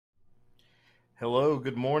Hello,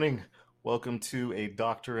 good morning. Welcome to A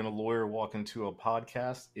Doctor and a Lawyer Walk Into a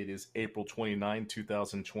Podcast. It is April 29,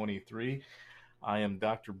 2023. I am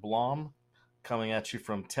Dr. Blom, coming at you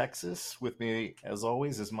from Texas. With me, as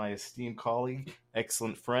always, is my esteemed colleague,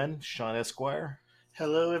 excellent friend, Sean Esquire.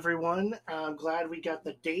 Hello, everyone. I'm glad we got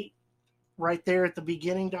the date right there at the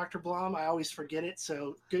beginning, Dr. Blom. I always forget it,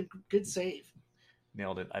 so good save.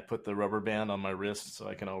 Nailed it. I put the rubber band on my wrist so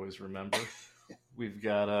I can always remember. We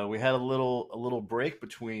had a little break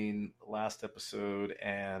between last episode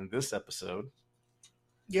and this episode.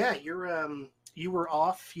 Yeah, you were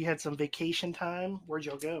off. You had some vacation time. Where'd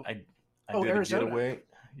y'all go? I did Arizona. a getaway.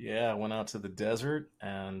 Yeah, I went out to the desert,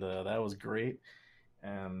 and that was great.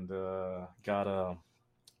 And got a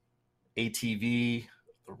ATV,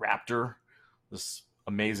 the Raptor, this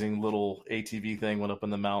amazing little ATV thing. Went up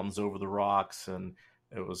in the mountains over the rocks, and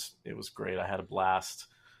it was great. I had a blast.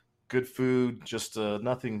 Good food, just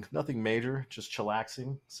nothing major, just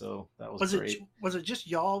chillaxing. So that was great. Was it just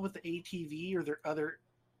y'all with the ATV, or there other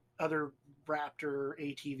Raptor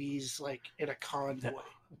ATVs like in a convoy?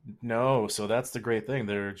 No, so that's the great thing.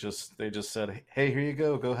 They just said, "Hey, here you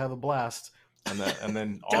go have a blast," and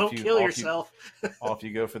then Don't kill yourself. Off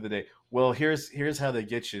you go for the day. Well, here's how they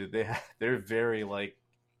get you. They're very like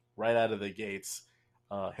right out of the gates.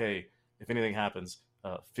 Hey, if anything happens,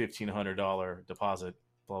 $1,500 deposit.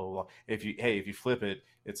 Blah blah blah. If you flip it,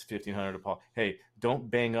 it's $1,500 deposit. Hey, don't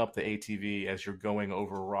bang up the ATV as you're going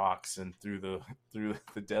over rocks and through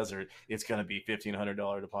the desert. It's gonna be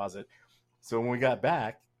 $1,500 deposit. So when we got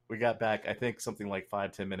back, I think something like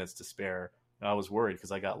 5-10 minutes to spare. And I was worried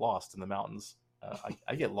because I got lost in the mountains.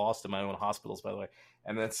 I get lost in my own hospitals, by the way,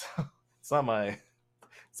 and that's it's not my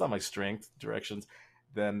strength directions.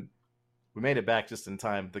 Then we made it back just in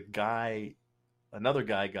time. Another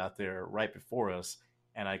guy got there right before us,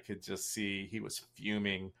 and I could just see he was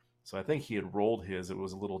fuming. So I think he had rolled his. It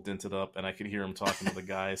was a little dented up, and I could hear him talking to the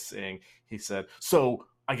guy saying, he said, "So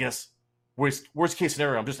I guess worst case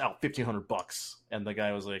scenario, I'm just out $1,500." And the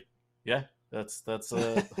guy was like, "Yeah, that's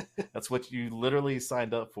what you literally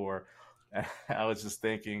signed up for." And I was just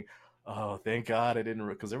thinking, "Oh, thank God I didn't,"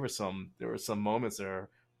 because there were some moments there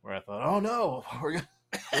where I thought, "Oh no, we're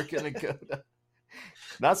gonna go."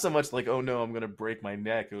 Not so much like, "Oh no, I'm gonna break my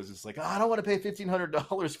neck." It was just like, "Oh, I don't want to pay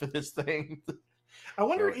 $1,500 for this thing." I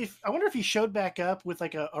wonder if he showed back up with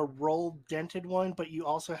like a rolled dented one, but you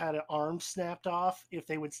also had an arm snapped off, if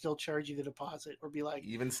they would still charge you the deposit, or be like,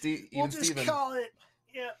 we'll just Steven. call it.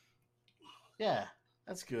 Yeah,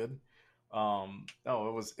 that's good.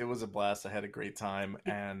 It was a blast. I had a great time,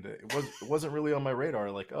 and it wasn't really on my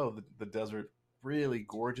radar. Like, oh, the desert, really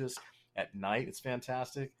gorgeous at night. It's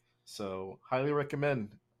fantastic. So highly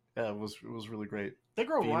recommend. Yeah, it was really great. They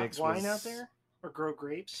grow wine out there, or grow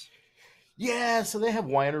grapes? Yeah, so they have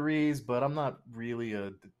wineries, but I'm not really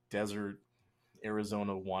a desert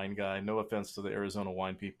Arizona wine guy. No offense to the Arizona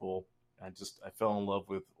wine people. I fell in love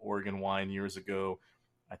with Oregon wine years ago.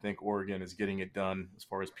 I think Oregon is getting it done as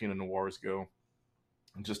far as Pinot Noirs go.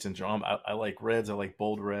 I'm just enjoying. I like reds. I like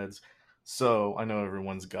bold reds. So I know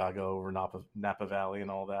everyone's gaga over Napa Valley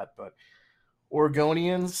and all that, but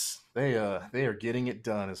Oregonians, they are getting it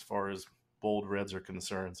done as far as bold reds are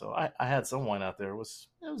concerned. So I had some wine out there. It was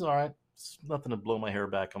all right. It's nothing to blow my hair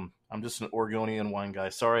back. I'm just an Oregonian wine guy.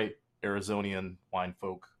 Sorry, Arizonian wine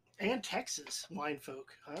folk. And Texas wine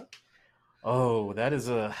folk, huh? Oh, that is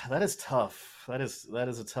tough. That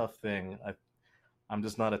is a tough thing. I'm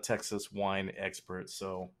just not a Texas wine expert,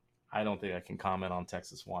 so I don't think I can comment on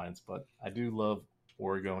Texas wines, but I do love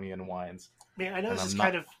Oregonian wines. Man, I know this is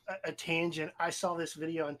kind of a tangent. I saw this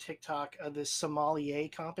video on TikTok of this sommelier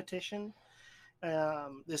competition.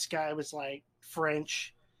 This guy was like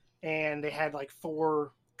French, and they had like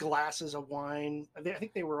 4 glasses of wine. I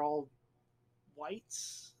think they were all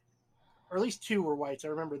whites, or at least 2 were whites. I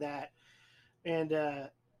remember that. And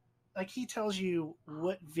like he tells you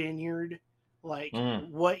what vineyard, like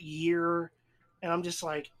what year, and I'm just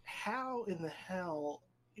like, how in the hell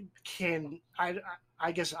can I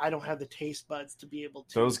guess I don't have the taste buds to be able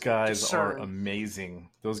to. Those guys discern. Are amazing.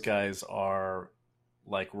 Those guys are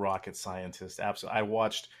like rocket scientists. Absolutely.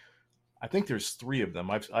 I think there's 3 of them.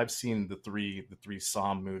 I've seen the three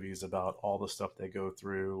Somm movies about all the stuff they go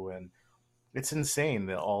through, and it's insane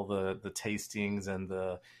that all the tastings and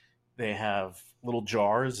they have little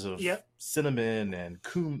jars of cinnamon and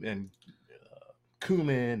cumin,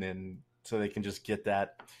 and so they can just get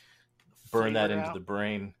that, burn that into the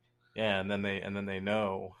brain. Yeah, and then they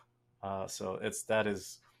know. So that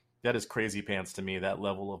is crazy pants to me, that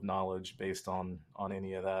level of knowledge based on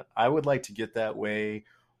any of that. I would like to get that way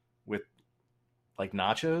with like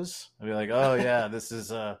nachos. I'd be like, oh yeah, this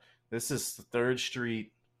is This is the Third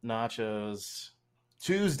Street nachos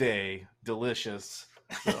Tuesday, delicious.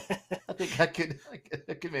 So I think I could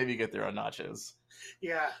maybe get there on nachos.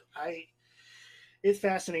 Yeah, it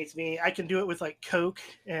fascinates me. I can do it with like Coke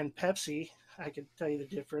and Pepsi. I could tell you the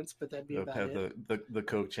difference, but that'd be about it. The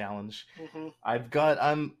Coke challenge. Hmm.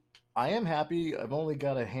 I am happy. I've only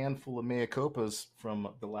got a handful of mea copas from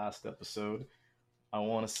the last episode. I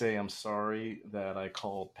want to say I'm sorry that I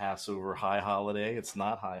called Passover High Holiday. It's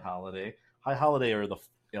not High Holiday. High Holiday are the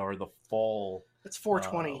fall. It's Uh,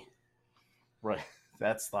 420. right.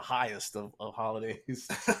 That's the highest of holidays.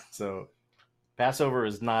 So Passover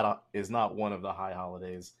is not one of the high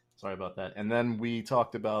holidays. Sorry about that. And then we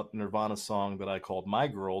talked about Nirvana song that I called My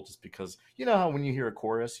Girl, just because you know how when you hear a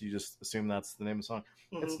chorus, you just assume that's the name of the song.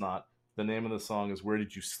 Hmm. It's not. The name of the song is Where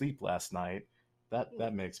Did You Sleep Last Night?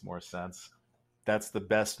 That makes more sense. That's the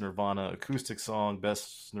best Nirvana acoustic song,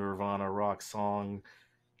 best Nirvana rock song.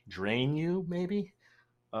 Drain You, maybe?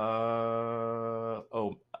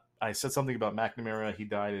 Oh, I said something about McNamara. He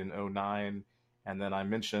died in '09, and then I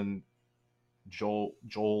mentioned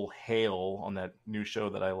Joel Hale on that new show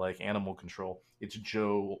that I like, Animal Control. It's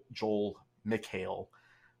Joel McHale.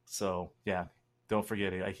 So yeah, don't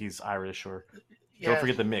forget it. He's Irish, or don't Yeah.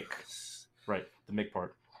 forget the Mick. Right, the Mick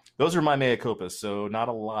part. Those are my mea copas, so not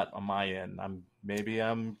a lot on my end. I'm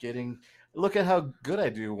getting. Look at how good I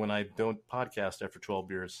do when I don't podcast after 12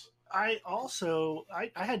 beers. I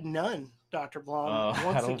had none, Dr. Blom, I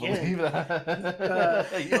once don't again. believe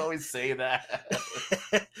that. You always say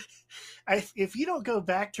that. If you don't go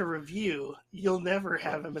back to review, you'll never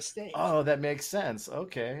have a mistake. Oh, that makes sense.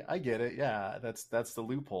 Okay, I get it. Yeah, that's the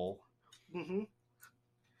loophole. Hmm.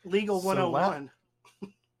 Legal So 101.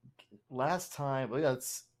 last time, well, yeah,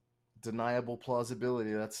 that's deniable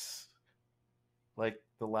plausibility. That's like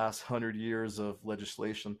the last 100 years of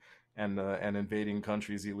legislation and invading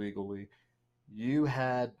countries illegally. You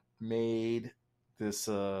had made this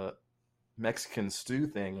Mexican stew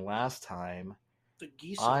thing last time. The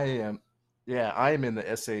guiso. I am, yeah, I am in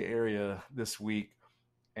the SA area this week,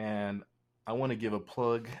 and I want to give a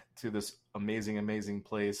plug to this amazing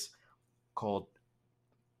place called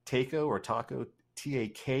Taco or Taco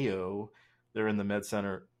TAKO. They're in the Med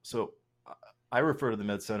Center. So I refer to the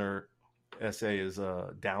Med Center SA as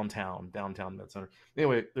downtown Med Center.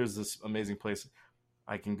 Anyway, there's this amazing place.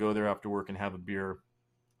 I can go there after work and have a beer.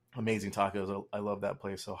 Amazing tacos. I love that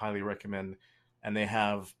place, so highly recommend. And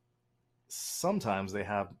sometimes they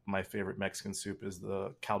have my favorite Mexican soup is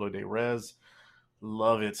the caldo de res.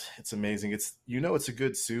 Love it. It's amazing. It's a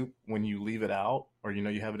good soup when you leave it out, or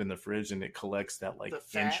you have it in the fridge and it collects that like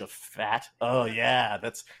The inch fat. of fat. Oh yeah,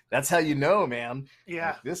 that's how you know, man.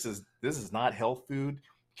 Yeah. Like this is not health food.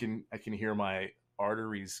 I can hear my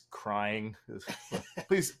arteries crying.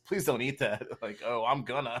 Please don't eat that. Like, oh,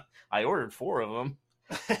 I ordered 4 of them.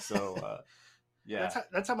 So yeah.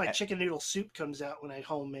 That's how my chicken noodle soup comes out when I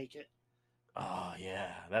home make it. Oh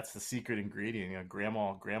yeah, that's the secret ingredient.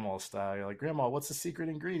 Grandma style. You're like, Grandma, what's the secret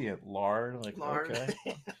ingredient? Lard. Like, Lard.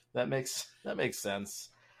 okay, that makes sense.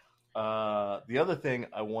 The other thing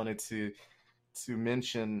I wanted to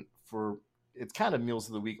mention, for it's kind of meals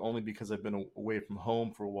of the week, only because I've been away from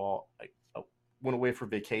home for a while. I went away for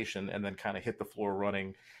vacation and then kind of hit the floor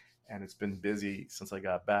running, and it's been busy since I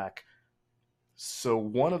got back. So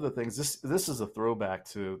one of the things, this is a throwback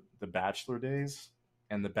to the Bachelor days,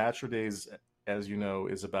 and the Bachelor days, as you know,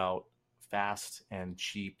 is about fast and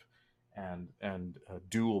cheap and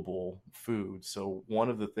doable food. So one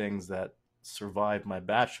of the things that survived my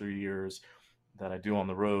Bachelor years that I do on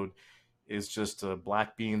the road is just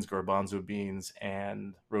black beans, garbanzo beans,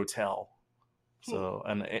 and rotel. Hmm. So,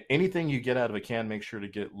 and anything you get out of a can, make sure to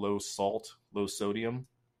get low salt, low sodium.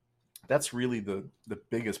 That's really the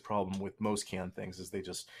biggest problem with most canned things is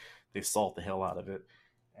they salt the hell out of it,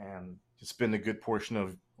 and I spend a good portion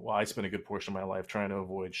of my life trying to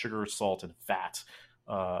avoid sugar, salt, and fat.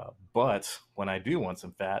 But when I do want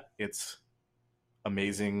some fat, it's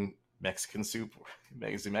amazing Mexican soup,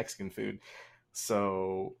 amazing Mexican food.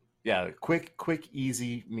 So yeah, quick,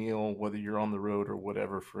 easy meal, whether you're on the road or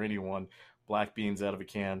whatever, for anyone. Black beans out of a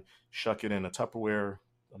can, shuck it in a Tupperware,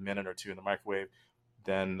 a minute or two in the microwave.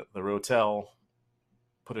 Then the rotel,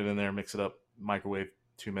 put it in there, mix it up, microwave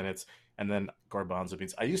 2 minutes, and then garbanzo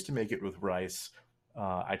beans. I used to make it with rice.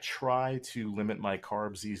 I try to limit my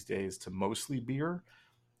carbs these days to mostly beer,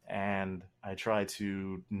 and I try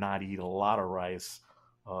to not eat a lot of rice.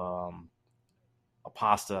 A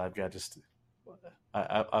pasta, I've got just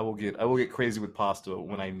I will get crazy with pasta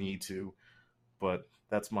when I need to, but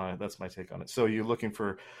that's my take on it. So you're looking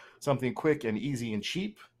for something quick and easy and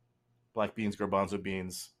cheap: black beans, garbanzo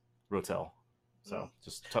beans, rotel. So Oh.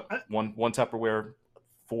 just I, one Tupperware,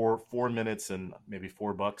 4 minutes, and maybe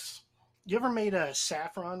 $4. you ever made a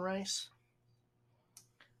saffron rice?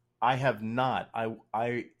 I have not.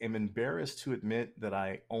 I am embarrassed to admit that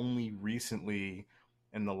I only recently,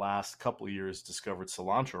 in the last couple of years, discovered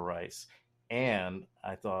cilantro rice, and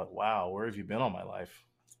I thought, wow, where have you been all my life?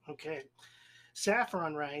 Okay.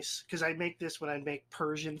 Saffron rice, because I make this when I make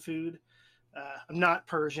Persian food. I'm not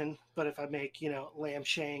Persian, but if I make, lamb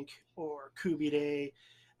shank or kubide,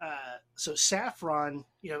 so saffron,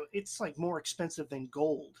 it's like more expensive than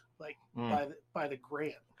gold, like Mm, by the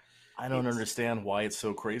gram. I don't It's understand why it's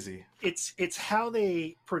so crazy. it's how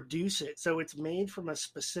they produce it. So it's made from a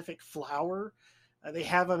specific flour. They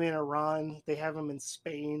have them in Iran, they have them in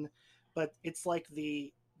Spain, but it's like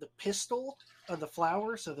the pistil of the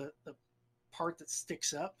flower, so the part that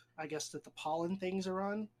sticks up, I guess that the pollen things are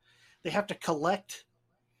on. They have to collect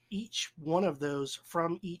each one of those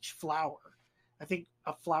from each flower. I think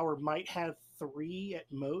a flower might have three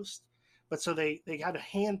at most, but so they got to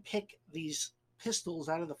hand pick these pistils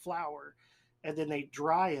out of the flower, and then they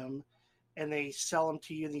dry them, and they sell them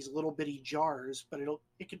to you in these little bitty jars. But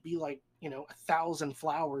it could be like 1,000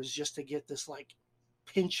 flowers just to get this like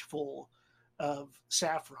pinch full of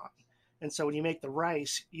saffron. And so when you make the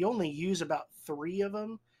rice, you only use about three of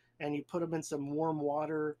them, and you put them in some warm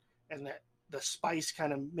water, and that the spice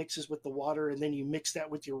kind of mixes with the water, and then you mix that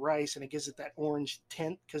with your rice, and it gives it that orange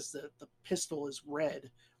tint because the pistil is red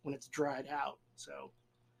when it's dried out. So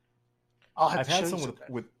I'll have I've to had show you some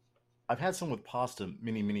sometime. I've had some with pasta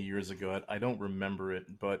many years ago. I don't remember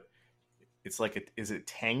it, but it's like is it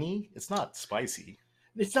tangy? It's not spicy.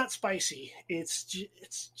 It's not spicy. It's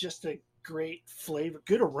just a great flavor,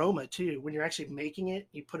 good aroma too. When you're actually making it,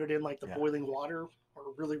 you put it in like the Yeah. boiling water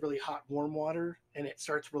or really hot warm water, and it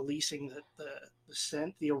starts releasing the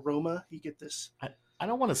scent, the aroma. You get this. I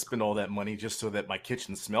don't want to spend all that money just so that my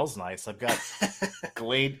kitchen smells nice. I got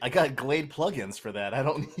Glade plugins for that. I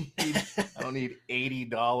don't need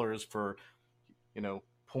 $80 for, you know,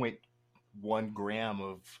 point 1 gram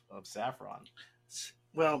of saffron.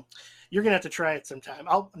 Well, you're gonna have to try it sometime.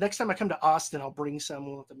 I'll next time I come to Austin, I'll bring some.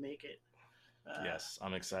 We'll have to make it. Uh, Yes,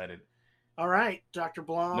 I'm excited. all right, Dr.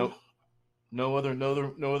 Blom. No no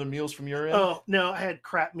other meals from your end? Oh no, I had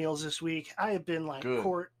crap meals this week. I have been like Good.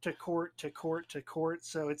 court to court to court to court,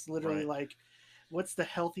 so it's literally Right. like, what's the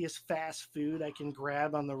healthiest fast food I can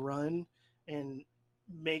grab on the run and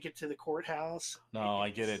make it to the courthouse? No, I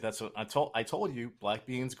get it. That's what I told you, black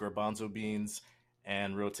beans, garbanzo beans,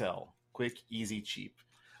 and rotel. Quick, easy, cheap.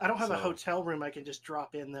 I don't have a So hotel room I can just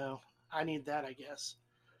drop in though. I need that, I guess.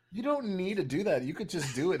 you don't need to do that. You could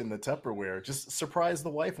just do it in the Tupperware. Just surprise the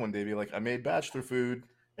wife one day. Be like, I made bachelor food.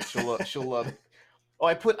 She'll love it. Oh,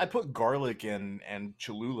 I put garlic and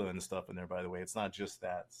Cholula and stuff in there. By the way, it's not just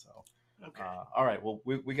that. So, Okay. all right. Well,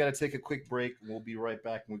 we got to take a quick break. We'll be right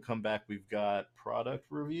back. When we come back, we've got product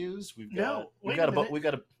reviews. No, wait a minute. We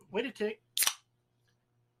got a. Wait a tick.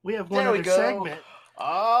 We have one There we other go. segment.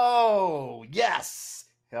 Oh yes.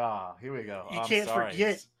 Ah, here we go. You I'm can't sorry.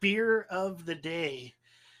 forget beer of the day.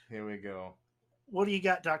 Here we go. What do you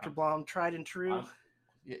got, Dr. Blom? Tried and true?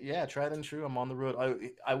 Yeah, tried and true. I'm on the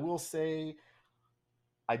road. I will say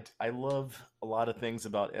I love a lot of things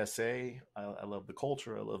about SA. I love the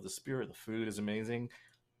culture. I love the spirit. The food is amazing.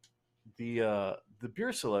 The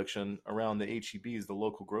beer selection around the HEBs, the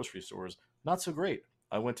local grocery stores, not so great.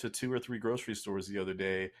 I went to 2 or 3 grocery stores the other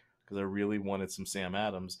day because I really wanted some Sam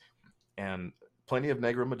Adams, and plenty of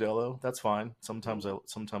Negro Modelo. That's fine. Sometimes I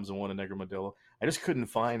want a Negro Modelo. I just couldn't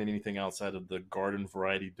find anything outside of the garden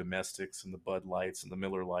variety domestics and the Bud Lights and the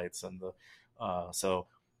Miller Lights and the so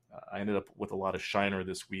I ended up with a lot of Shiner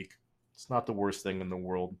this week. It's not the worst thing in the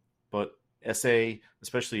world, but SA,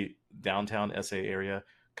 especially downtown SA area,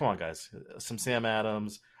 come on guys, some Sam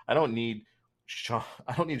Adams. I don't need Sean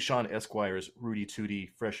Esquire's Rudy Tooty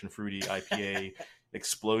Fresh and Fruity IPA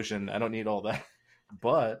explosion. I don't need all that,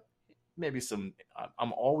 but maybe some.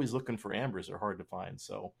 I'm always looking for ambers. They're hard to find,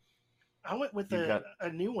 so I went with you've got. a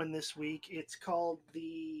new one this week. It's called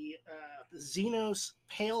the Xenos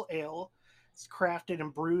Pale Ale. It's crafted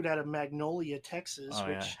and brewed out of Magnolia, Texas. Oh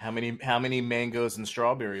yeah, Which how many mangoes and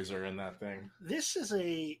strawberries are in that thing? this is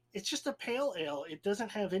it's just a pale ale. It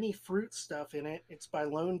doesn't have any fruit stuff in it. It's by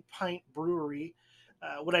Lone Pint Brewery.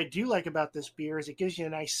 What I do like about this beer is it gives you a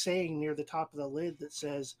nice saying near the top of the lid that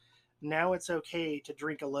says, "Now it's okay to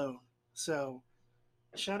drink alone." So,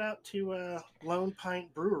 shout out to Lone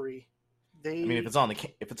Pint Brewery. I mean, They if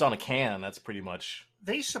it's on a can, that's pretty much.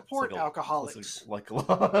 they It's like support a. alcoholics.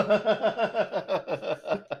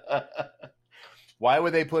 Why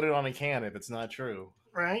would they put it on a can if it's not true?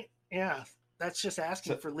 Right? Yeah. That's just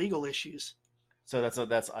asking So, for legal issues. So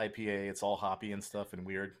that's IPA. It's all hoppy and stuff and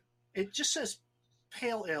weird. It just says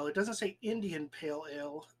pale ale. It doesn't say Indian pale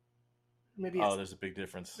ale. Maybe Oh, it's there's a big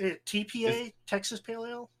difference. Is TPA, Texas Pale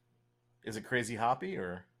Ale. is it crazy hoppy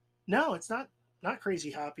or? No, it's not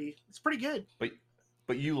crazy hoppy. It's pretty good. But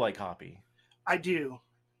but you like hoppy. I do Yeah.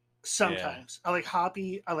 sometimes. I like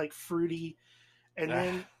hoppy. I like fruity, and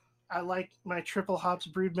then I like my triple hops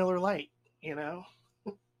brewed Miller Lite. You know.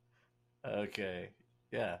 Okay.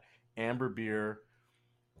 Yeah. Amber beer.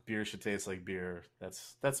 Beer should taste like beer.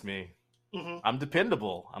 That's me. Hmm. I'm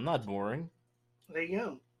dependable. I'm not boring. There you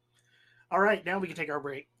go. All right, now we can take our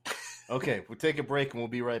break. Okay, we'll take a break and we'll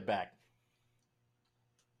be right back.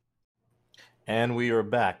 And we are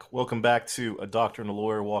back. Welcome back to A Doctor and a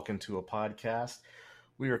Lawyer Walk Into a Podcast.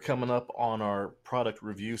 We are coming up on our product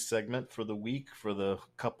review segment for the week, for the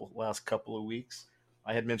last couple of weeks.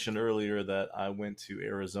 I had mentioned earlier that I went to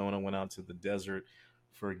Arizona, went out to the desert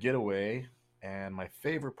for a getaway, and my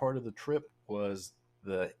favorite part of the trip was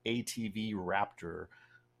the ATV Raptor.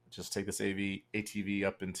 Just take this ATV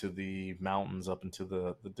up into the mountains, up into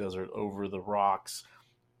the desert, over the rocks.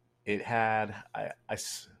 It had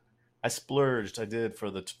I splurged. I did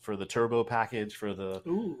for the turbo package for the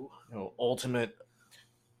Ooh. ultimate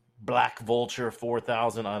Black Vulture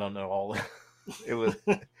 4000. I don't know all. it was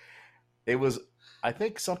it was I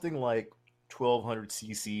think something like 1200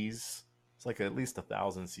 cc's. It's like at least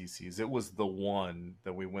 1000 cc's. It was the one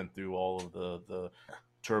that we went through all of the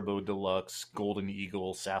Turbo Deluxe, Golden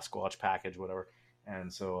Eagle, Sasquatch package, whatever.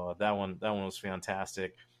 And so that one was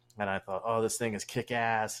fantastic. And I thought, oh, this thing is kick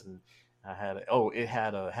ass. And it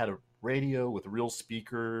had a radio with real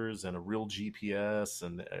speakers and a real GPS.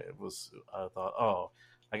 And I thought, oh,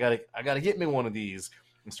 I gotta get me one of these.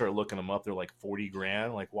 And start looking them up. They're like 40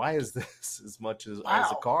 grand. Like, why is this as much as a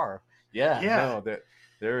Wow. car? Yeah, Yeah. no,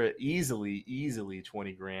 they're easily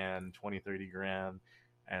 20 grand, 20, 30 grand.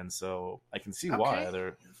 And so I can see why Okay.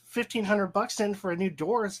 they're $1,500 in for a new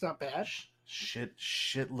door. It's not bad.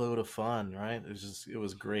 shitload of fun, right? It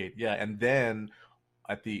was great. Yeah, and then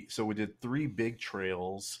so we did three big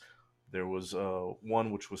trails. There was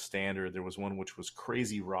one which was standard. There was one which was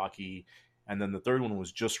crazy rocky, and then the third one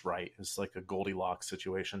was just right. It's like a Goldilocks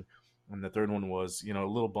situation. And the third one was, a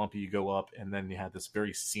little bumpy. You go up, and then you had this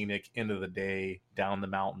very scenic end of the day down the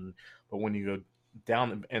mountain. But when you go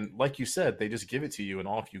down, and like you said, they just give it to you, and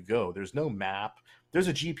off you go. There's no map. There's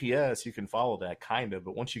a GPS. You can follow that kind of,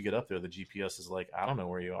 but once you get up there, the GPS is like, I don't know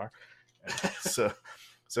where you are. So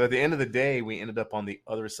so at the end of the day, we ended up on the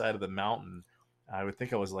other side of the mountain. I would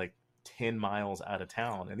think I was like 10 miles out of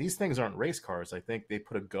town. And these things aren't race cars. I think they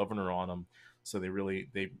put a governor on them. So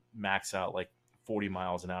they max out like 40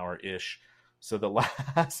 miles an hour ish. So the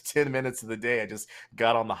last 10 minutes of the day, I just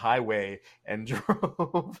got on the highway and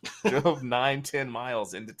drove 9-10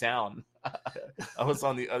 miles into town. I was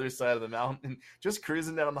on the other side of the mountain, just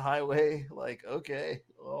cruising down the highway. Like, okay,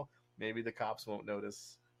 well, maybe the cops won't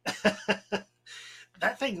notice.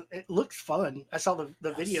 That thing, it looked fun. I saw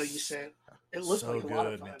the video you sent. It looked So like a lot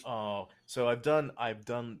of good, fun. man. Oh, so I've done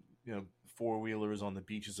four wheelers on the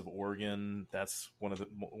beaches of Oregon. That's one of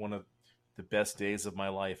the best days of my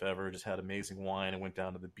life ever. Just had amazing wine and went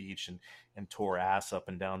down to the beach and tore ass up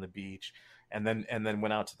and down the beach, and then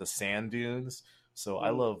went out to the sand dunes. So I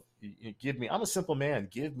Mm. love I'm a simple man.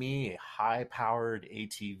 Give me a high powered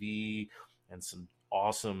ATV and some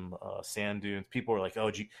awesome sand dunes. People are like,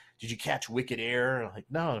 oh, did you catch Wicked Air? I'm like,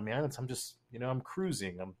 no, man, I'm just I'm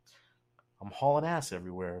cruising. I'm hauling ass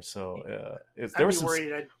everywhere. So there I'd were be some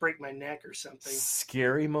worried I'd break my neck or something.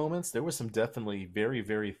 scary moments. There were some definitely very,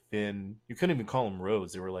 very thin. You couldn't even call them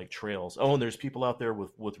roads. They were like trails. Oh, and there's people out there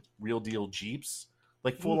with real deal Jeeps,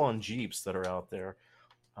 like full Mm. on Jeeps that are out there.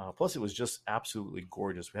 Plus, it was just absolutely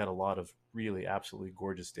gorgeous. We had a lot of really absolutely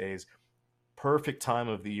gorgeous days. Perfect time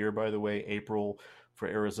of the year, by the way. April for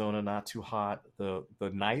Arizona, not too hot. The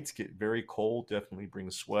nights get very cold. Definitely bring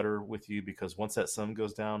a sweater with you because once that sun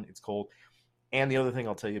goes down, it's cold. And the other thing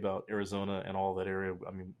I'll tell you about Arizona and all that area,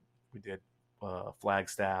 I mean, we did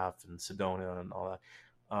Flagstaff and Sedona and all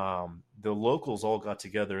that. The locals all got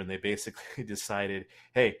together and they basically decided,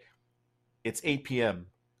 hey, it's 8 p.m.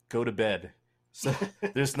 Go to bed. So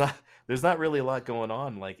there's not really a lot going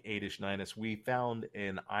on like 8ish, 9ish. We found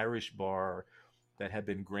an Irish bar that had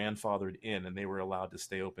been grandfathered in and they were allowed to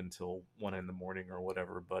stay open till 1 in the morning or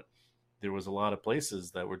whatever. But there was a lot of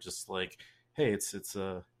places that were just like, hey, it's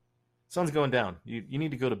sun's going down. You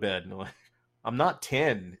need to go to bed. And like, I'm not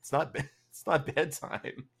 10. It's not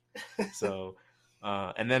bedtime. So,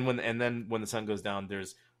 and then when the sun goes down,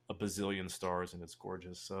 there's a bazillion stars and it's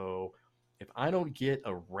gorgeous. So, if I don't get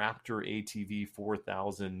a Raptor ATV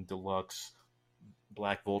 4000 Deluxe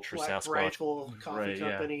Black Vulture Black Sasquatch, Rifle Coffee right?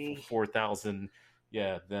 Yeah, Company. 4,000.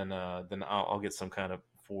 Yeah, then I'll get some kind of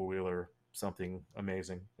four wheeler, something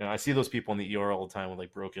amazing. I see those people in the ER all the time with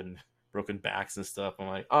like broken backs and stuff. I'm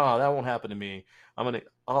like, oh, that won't happen to me.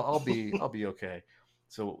 I'll be okay.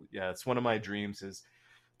 So yeah, it's one of my dreams is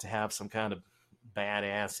to have some kind of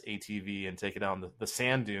badass ATV and take it down the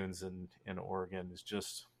sand dunes in Oregon. Is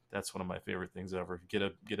just that's one of my favorite things ever. Get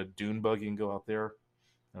a dune buggy and go out there.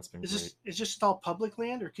 That's been great. Is just all public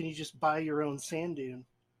land, or can you just buy your own sand dune?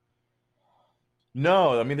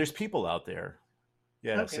 No, I mean there's people out there.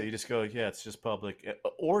 Yeah, so Okay. you just go. Yeah, it's just public.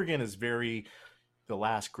 Oregon is very the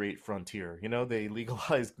last great frontier. They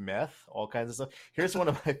legalized meth, all kinds of stuff. One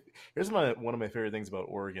of my favorite things about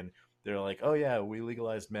Oregon. They're like, oh yeah, we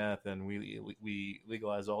legalized meth and we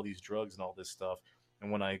legalized all these drugs and all this stuff.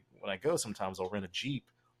 And when I go, sometimes I'll rent a Jeep,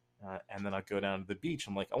 and then I go down to the beach.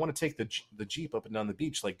 I'm like, I want to take the Jeep up and down the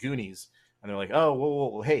beach like Goonies, and they're like, oh,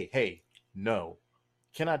 whoa, hey, no,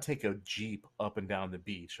 cannot take a Jeep up and down the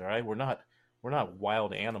beach. All right, we're not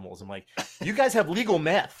wild animals. I'm like, you guys have legal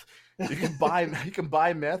meth. You can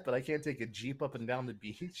buy meth, but I can't take a Jeep up and down the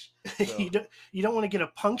beach. So, You don't want to get a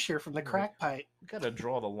puncture from the like, crack pipe. we got to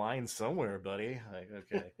draw the line somewhere, buddy. Like,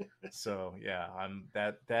 okay. So yeah,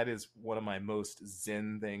 that is one of my most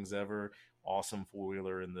zen things ever. Awesome four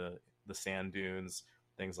wheeler in the sand dunes,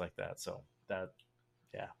 things like that. So that,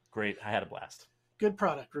 yeah, great. I had a blast. Good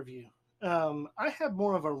product review. I have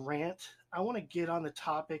more of a rant. I want to get on the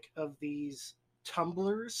topic of these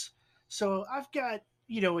tumblers. So I've got,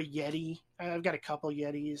 a Yeti. I've got a couple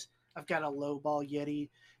Yetis. I've got a lowball Yeti.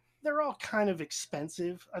 They're all kind of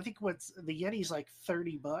expensive. I think the Yeti's like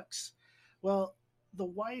 $30. Well, the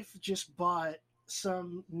wife just bought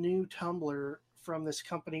some new tumbler from this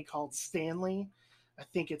company called Stanley. I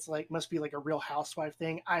think it's must be like a Real Housewife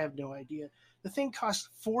thing. I have no idea. The thing costs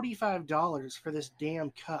 $45 for this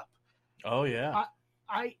damn cup. Oh yeah,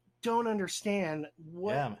 I don't understand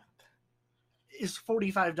what yeah. is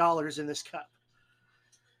 $45 in this cup.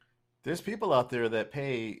 There's people out there that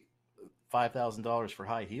pay $5,000 for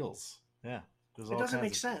high heels. Yeah, there's It all doesn't kinds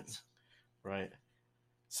make of sense. right.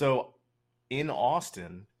 So in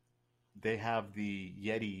Austin, they have the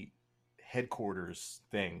Yeti headquarters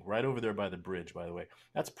thing right over there by the bridge. By the way,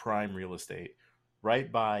 that's prime real estate,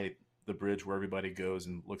 right by the bridge where everybody goes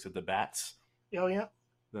and looks at the bats. Oh yeah,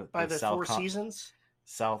 by the South Four Seasons.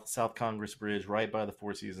 South Congress Bridge, right by the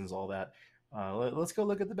Four Seasons, all that. Let's go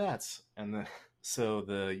look at the bats. So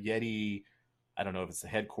the Yeti, I don't know if it's the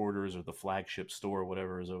headquarters or the flagship store or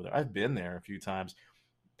whatever is over there. I've been there a few times.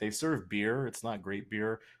 They serve beer. It's not great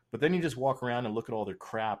beer, but then you just walk around and look at all their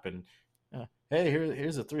crap and hey,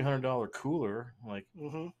 here's a $300 cooler. Like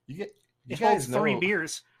Mm-hmm. you It guys holds know 3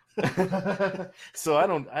 beers. So I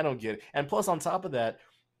don't get it. And plus on top of that,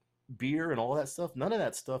 beer and all that stuff, none of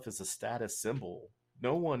that stuff is a status symbol.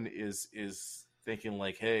 No one is thinking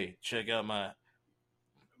like, hey, check out my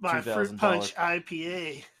My Fruit Punch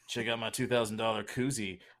IPA. check out my $2,000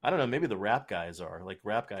 koozie. I don't know, maybe the rap guys are. Like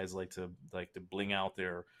rap guys like to bling out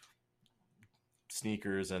their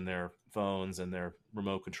sneakers and their phones and their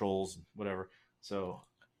remote controls, whatever. So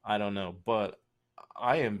I don't know, but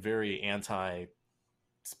I am very anti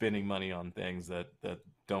spending money on things that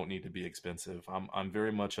don't need to be expensive. I'm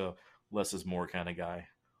very much a less is more kind of guy.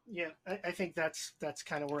 Yeah, I think that's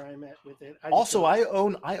kind of where I'm at with it. Also, I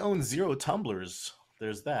own zero tumblers.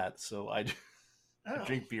 There's that. So I Oh,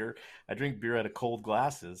 drink beer. I drink beer out of cold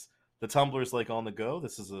glasses. The tumbler's like on the go.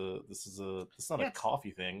 It's not yeah, a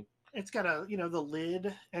coffee thing, it's got the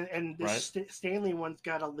lid, and this right? Stanley one's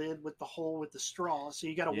got a lid with the hole with the straw. So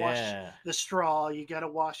you got to wash Yeah. the straw. You got to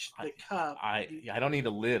wash I the cup. I don't need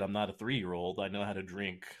a lid. I'm not a 3-year-old. I know how to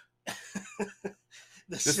drink.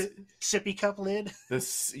 The This sippy cup lid.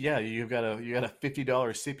 this yeah, you got a $50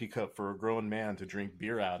 sippy cup for a grown man to drink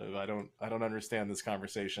beer out of. I don't understand this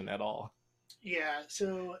conversation at all. Yeah.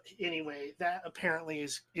 So anyway, that apparently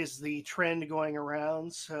is the trend going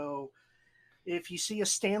around. So if you see a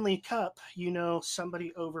Stanley cup,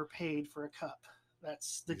 somebody overpaid for a cup.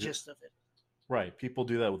 That's the gist of it. Right. People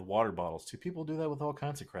do that with water bottles too. People do that with all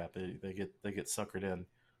kinds of crap. They get suckered in.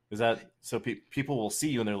 Is that so? People will see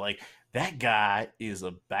you and they're like, "That guy is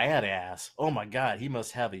a badass. Oh my god, he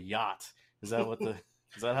must have a yacht." Is that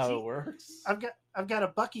is that how See, it works? I've got a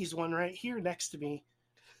Bucky's one right here next to me,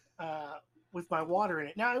 with my water in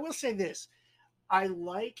it. Now I will say this: I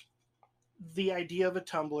like the idea of a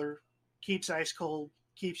tumbler, keeps ice cold,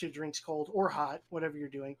 keeps your drinks cold or hot, whatever you're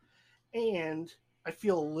doing, and I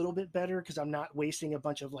feel a little bit better because I'm not wasting a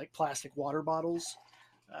bunch of plastic water bottles.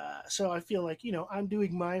 So I feel like I'm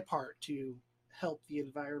doing my part to help the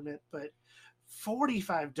environment. But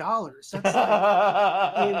 $45. That's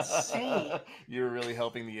like insane. You're really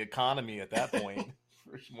helping the economy at that point,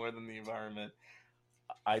 for more than the environment.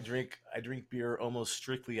 I drink beer almost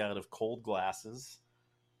strictly out of cold glasses.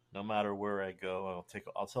 No matter where I go,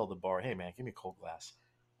 I'll tell the bar, hey man, give me a cold glass.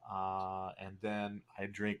 And then I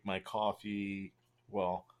drink my coffee.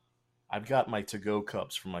 Well, I've got my to-go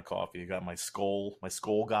cups for my coffee. I got my skull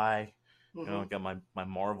guy. I got my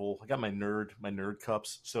Marvel. I got my nerd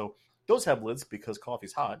cups. So those have lids because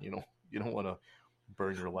coffee's hot. You don't want to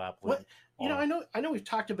burn your lap lid. What I know we've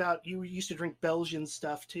talked about you used to drink Belgian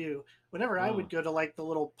stuff too. Whenever I would go to like the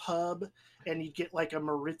little pub and you'd get like a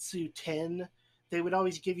Maritzu 10, they would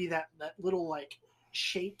always give you that little like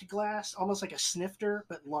shaped glass, almost like a snifter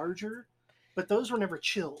but larger. But those were never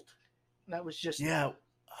chilled. That was just there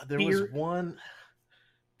beer. was one.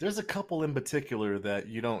 There's a couple in particular that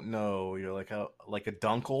you don't know. You're like a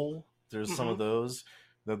Dunkel. There's some of those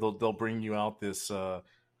that they'll bring you out this sort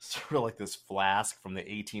of like this flask from the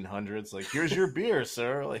 1800s. Like, here's your beer,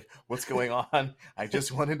 sir. Like, what's going on? I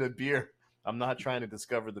just wanted a beer. I'm not trying to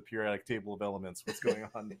discover the periodic table of elements. What's going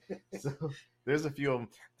on? So there's a few of them.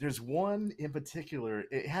 There's one in particular.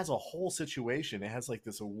 It has a whole situation. It has like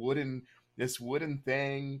this wooden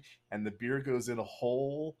thing, and the beer goes in a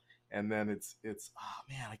hole, and then it's oh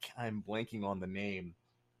man, I'm blanking on the name,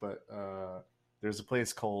 but there's a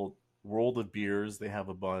place called World of Beers. They have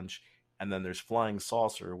a bunch, and then there's Flying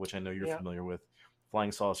Saucer, which I know you're familiar with.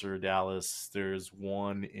 Flying Saucer, Dallas. There's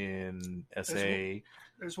one in SA.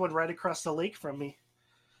 There's one right across the lake from me.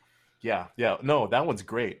 Yeah. No, that one's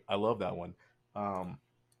great. I love that one.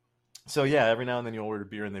 So yeah, every now and then you order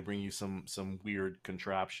beer and they bring you some weird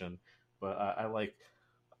contraption. But I like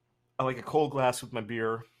a cold glass with my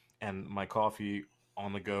beer, and my coffee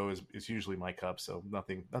on the go is usually my cup. So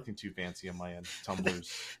nothing too fancy on my end.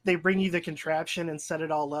 Tumblers. They bring you the contraption and set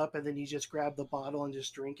it all up, and then you just grab the bottle and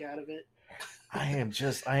just drink out of it. I am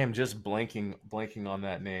just blanking on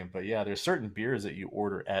that name, but yeah, there's certain beers that you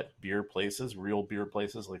order at beer places, real beer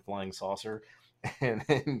places like Flying Saucer,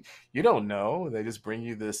 and you don't know. They just bring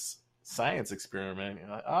you this science experiment. You're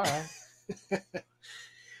like, all right.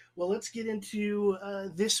 Well, let's get into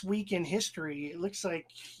this week in history. It looks like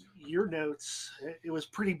your notes. It was a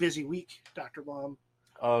pretty busy week, Dr. Baum.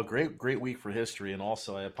 Oh, great week for history, and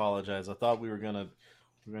also I apologize. I thought we were gonna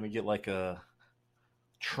get like a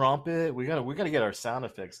trumpet. We gotta get our sound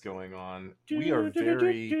effects going on. We are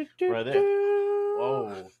very right there.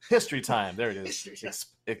 Oh, history time! There it is.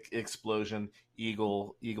 Explosion,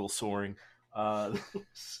 eagle soaring.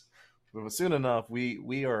 But soon enough,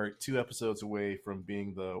 we are 2 episodes away from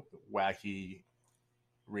being the wacky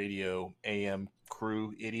radio AM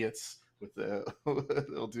crew idiots with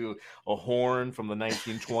they'll do a horn from the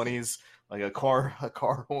 1920s, like a car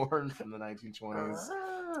horn from the 1920s.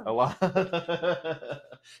 A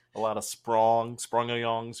lot of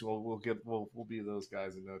sprung-a-yongs. We'll be those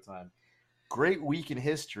guys in no time. Great week in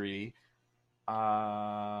history.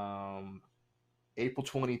 April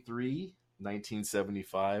 23,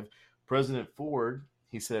 1975. President Ford,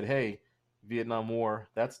 he said, "Hey, Vietnam War,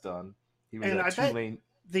 that's done." He was at Tulane.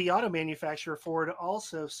 The auto manufacturer Ford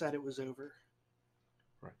also said it was over.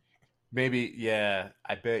 Right. Maybe, yeah.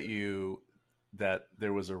 I bet you that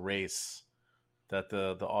there was a race that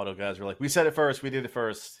the auto guys were like, "We said it first. We did it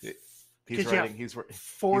first."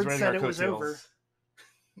 Ford said it was over.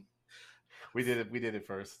 We did it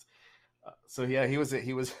first. So yeah, he was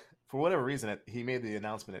for whatever reason he made the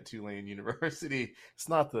announcement at Tulane University. It's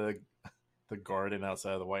not the garden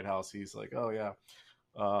outside of the White House. He's like, "Oh yeah,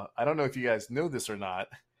 I don't know if you guys know this or not.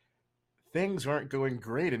 Things aren't going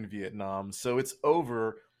great in Vietnam, so it's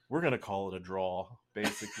over. We're gonna call it a draw.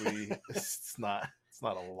 Basically, it's not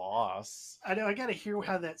a loss." I know. I got to hear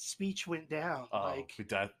how that speech went down.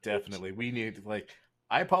 Definitely. We need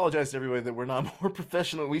I apologize to everybody that we're not more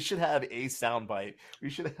professional. We should have a soundbite.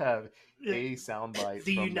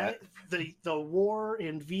 The war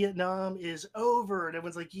in Vietnam is over, and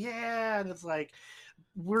everyone's like, "Yeah," and it's like,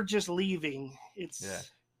 we're just leaving.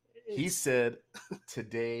 He said,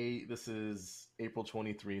 "Today, this is April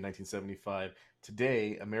 23, 1975.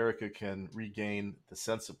 Today, America can regain the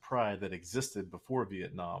sense of pride that existed before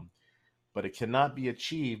Vietnam, but it cannot be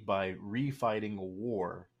achieved by refighting a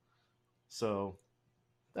war." So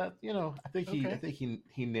that, I think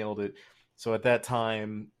he nailed it. So at that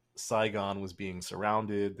time, Saigon was being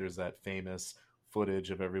surrounded. There's that famous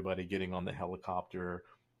footage of everybody getting on the helicopter,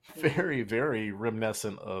 very, very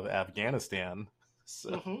reminiscent of Afghanistan.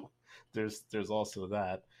 So there's also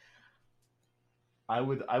that. I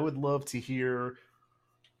would love to hear.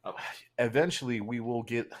 Eventually, we will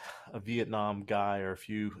get a Vietnam guy or a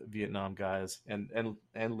few Vietnam guys and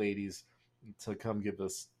ladies to come give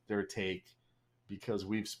us their take, because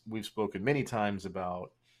we've spoken many times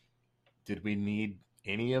about, did we need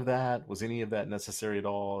any of that? Was any of that necessary at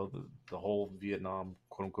all? The whole Vietnam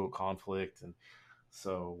quote unquote conflict, and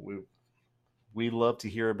so we love to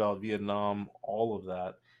hear about Vietnam, all of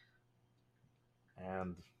that,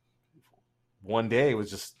 and one day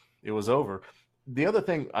it was over. The other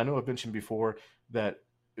thing I know I've mentioned before, that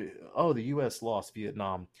oh, the U.S. lost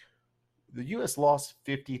Vietnam. The U.S. lost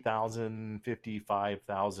 50,000,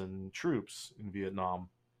 55,000 troops in Vietnam.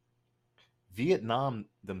 Vietnam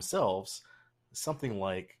themselves, something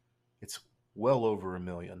like, it's well over a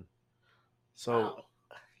million. So Wow.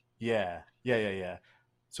 yeah.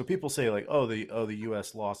 So people say like, oh, the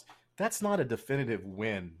U.S. lost. That's not a definitive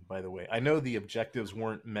win, by the way. I know the objectives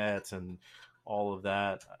weren't met and all of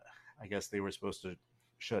that. I guess they were supposed to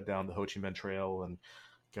shut down the Ho Chi Minh Trail and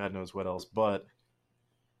God knows what else. But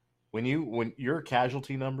when your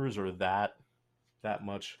casualty numbers are that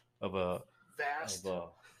much of Vast, a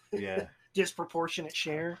yeah, disproportionate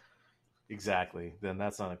share. exactly, then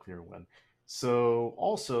that's not a clear win. So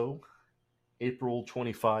also April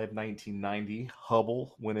 25, 1990,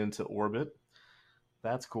 Hubble went into orbit.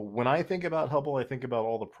 That's cool. When I think about Hubble, I think about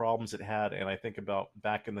all the problems it had, and I think about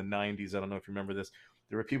back in the 90s. I don't know if you remember this.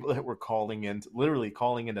 There were people that were literally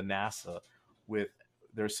calling into NASA with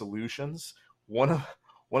their solutions. One of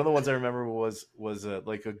one of the ones I remember was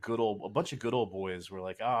like a bunch of good old boys were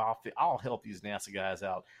like, oh, I'll help these NASA guys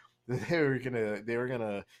out. They were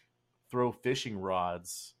gonna throw fishing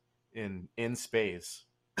rods in space,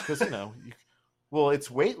 because well, it's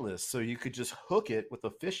weightless, so you could just hook it with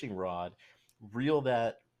a fishing rod, reel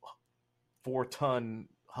that 4-ton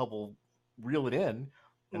Hubble, reel it in,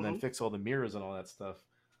 and then Hmm. fix all the mirrors and all that stuff.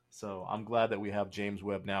 So I'm glad that we have James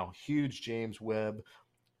Webb now. Huge James Webb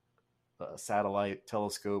satellite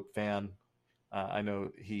telescope fan. I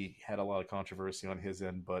know he had a lot of controversy on his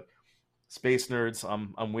end, but space nerds,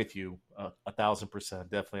 I'm with you 1,000%.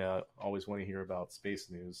 Definitely, I always want to hear about space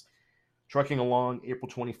news. Trucking along, April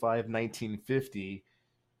 25, 1950,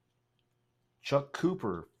 Chuck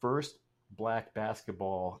Cooper, first black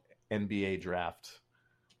basketball NBA draft.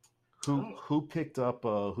 Who Oh. who picked up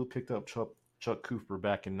Chuck Cooper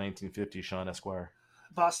back in 1950? Sean Esquire.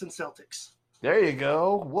 Boston Celtics. There you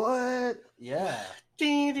go. What? Yeah.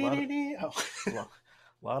 Dee, A dee, lot of dee, dee. Oh.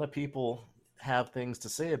 a lot of people have things to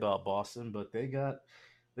say about Boston, but they got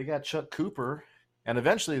Chuck Cooper, and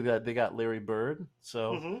eventually they got Larry Bird.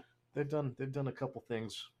 So Hmm. they've done a couple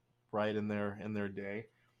things right in their day.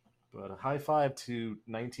 But a high five to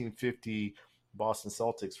 1950 Boston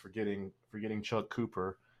Celtics for getting Chuck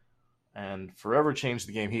Cooper, and forever changed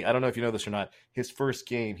the game. I don't know if you know this or not. His first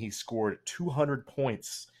game, he scored 200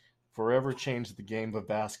 points. Forever changed the game of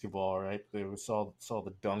basketball. Right? They saw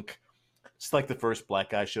the dunk. It's like the first black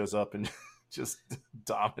guy shows up and just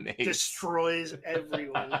dominates. Destroys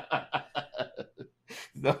everyone.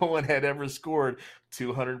 No one had ever scored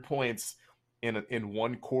 200 points in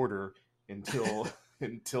one quarter until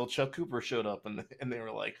until Chuck Cooper showed up, and they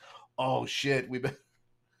were like, "Oh shit, we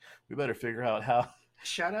better figure out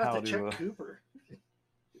Shout out how to to." Chuck Cooper.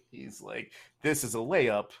 He's like, "This is a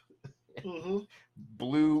layup." Hmm.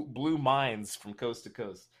 Blue minds from coast to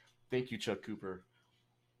coast. Thank you, Chuck Cooper.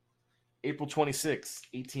 April 26,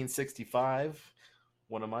 1865.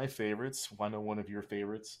 One of my favorites. I know one of your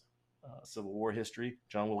favorites. Civil War history.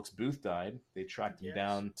 John Wilkes Booth died. They tracked him Yes.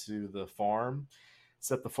 down to the farm,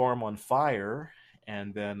 set the farm on fire,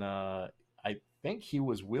 and then I think he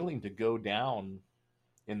was willing to go down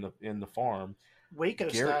in the farm. Waco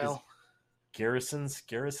Is style.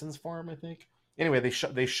 Garrison's farm, I think. Anyway,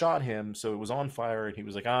 they shot him, so it was on fire, and he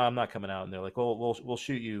was like, I'm not coming out. And they're like, well, we'll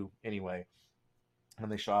shoot you anyway.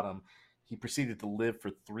 And they shot him. He proceeded to live for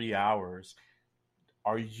 3 hours.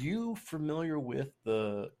 Are you familiar with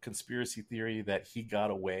the conspiracy theory that he got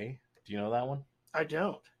away? Do you know that one? I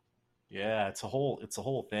don't. Yeah, it's a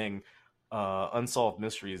whole thing. Unsolved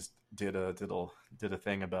Mysteries did a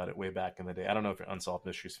thing about it way back in the day. I don't know if you're an Unsolved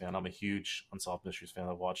Mysteries fan. I'm a huge Unsolved Mysteries fan.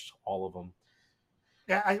 I've watched all of them.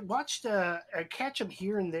 Yeah, I watched. I catch them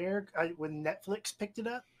here and there when Netflix picked it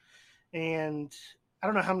up, and I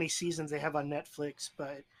don't know how many seasons they have on Netflix,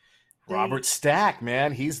 but Robert they, Stack,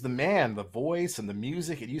 man, he's the man. The voice and the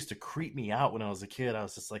music. It used to creep me out when I was a kid. I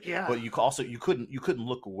was just like, yeah. but you couldn't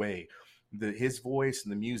look away. His voice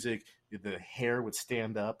and the music, the hair would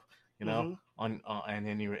stand up, Hmm. on and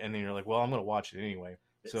then you're like, well, I'm gonna watch it anyway.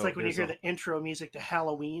 It's So like when you there's hear a the intro music to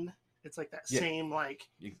Halloween. It's like that yeah, same like.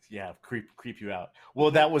 yeah, creep you out. Well,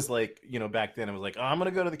 Hmm. that was like, back then it was like, oh, I'm gonna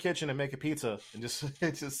go to the kitchen and make a pizza and just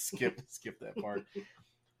just skip that part.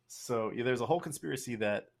 So yeah, there's a whole conspiracy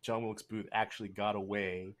that John Wilkes Booth actually got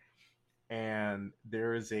away, and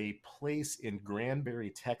there is a place in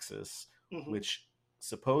Granbury, Texas, Hmm. which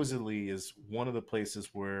supposedly is one of the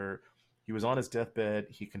places where he was on his deathbed.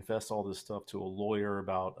 He confessed all this stuff to a lawyer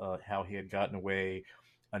about how he had gotten away.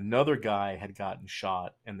 Another guy had gotten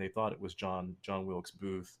shot, and they thought it was John Wilkes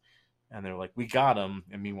Booth, and they're like, "We got him,"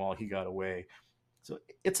 and meanwhile he got away. So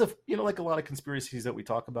it's a like a lot of conspiracies that we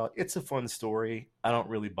talk about. It's a fun story. I don't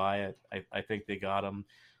really buy it. I think they got him,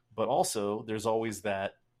 but also there's always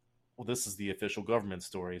that. Well, this is the official government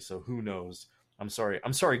story, so who knows? I'm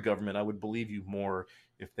sorry, government. I would believe you more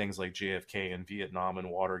if things like JFK and Vietnam and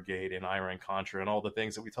Watergate and Iran Contra and all the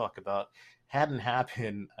things that we talk about hadn't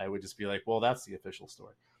happened. I would just be like, well, that's the official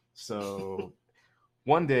story. So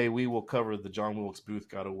one day we will cover the John Wilkes Booth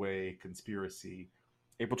got away conspiracy.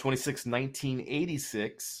 April 26,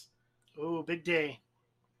 1986. Oh, big day.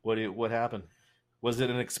 What happened? Was it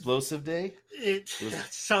an explosive day? It It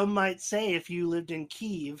was. some might say if you lived in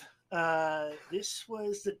Kiev, this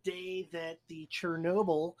was the day that the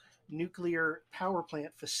Chernobyl nuclear power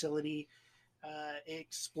plant facility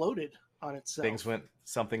exploded on Things itself. went.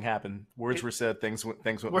 Something happened. Words It, were said. Things went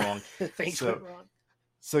where wrong. things went So wrong.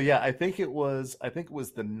 yeah, I think it was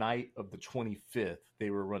the night of the 25th they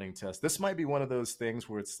were running tests. This might be one of those things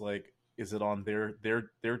where it's like, is it on their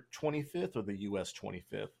 25th or the US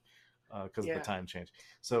 25th? Because of the Yeah, time change.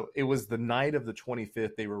 So it was the night of the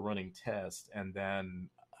 25th they were running tests, and then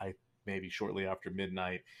I maybe shortly after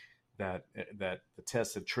midnight that the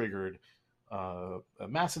test had triggered a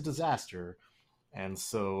massive disaster. And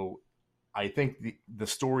so I think the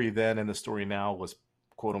story then and the story now was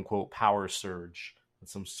quote unquote power surge.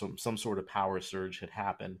 Some sort of power surge had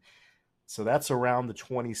happened. So that's around the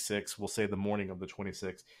 26th. We'll say the morning of the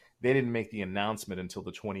 26th. They didn't make the announcement until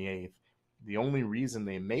the 28th. The only reason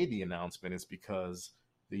they made the announcement is because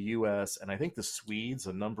the U.S. and I think the Swedes,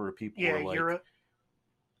 a number of people yeah. were like, Europe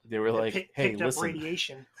 "Hey, picked up listen,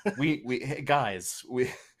 radiation. hey, guys,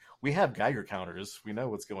 we have Geiger counters. We know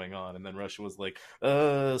what's going on." And then Russia was like,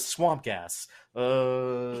 swamp gas.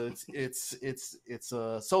 It's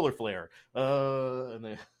a solar flare. And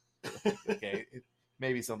then okay,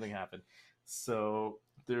 maybe something happened. So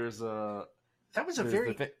That was a there's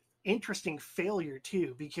the very thing. interesting failure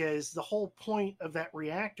too, because the whole point of that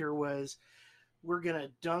reactor was we're going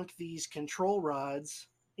to dunk these control rods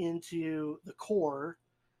into the core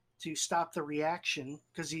to stop the reaction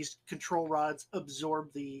because these control rods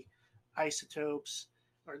absorb the isotopes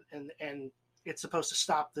and it's supposed to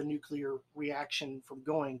stop the nuclear reaction from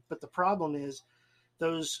going. But the problem is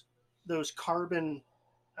those those carbon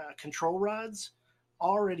control rods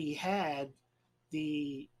already had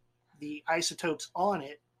the isotopes on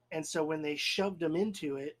it, and so when they shoved them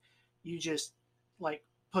into it, you just like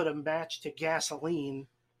put a match to gasoline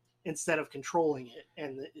instead of controlling it,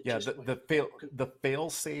 and it Yeah, just went. the fail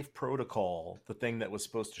safe protocol, the thing that was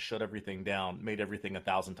supposed to shut everything down, made everything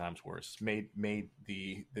 1,000 times worse. Made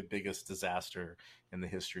the biggest disaster in the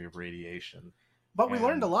history of radiation. But we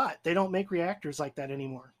learned a And lot. They don't make reactors like that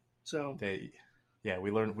anymore. So they, yeah,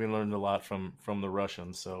 we learned a lot from the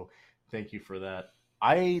Russians. So thank you for that.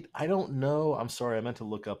 I don't know. I'm sorry. I meant to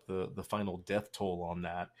look up the final death toll on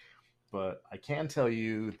that, but I can tell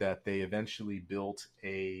you that they eventually built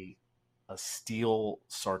a steel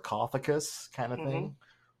sarcophagus kind of mhm. thing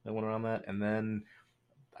that went around that, and then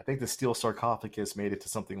I think the steel sarcophagus made it to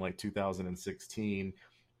something like 2016,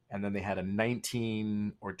 and then they had a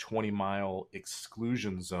 19 or 20 mile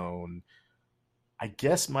exclusion zone. I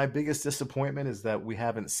guess my biggest disappointment is that we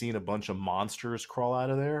haven't seen a bunch of monsters crawl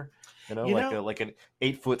out of there. You Like know, an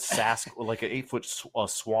 8 foot like an 8 foot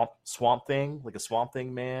swamp thing, like a swamp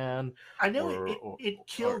thing man, I know it, or it, or, it or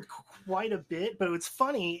killed quite a bit, but what's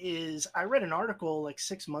funny is I read an article like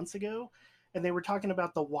 6 months ago, and they were talking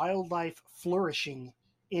about the wildlife flourishing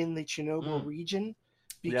in the Chernobyl mm, region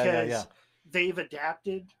yeah. because they've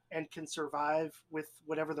adapted and can survive with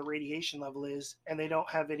whatever the radiation level is, and they don't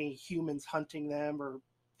have any humans hunting them or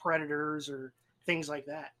predators or things like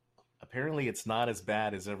that. Apparently it's not as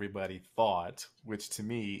bad as everybody thought, which to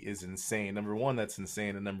me is insane. Number one, that's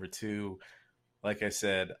insane, and number two, like I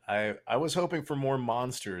said, I was hoping for more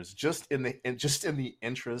monsters, just in the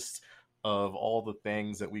interest of all the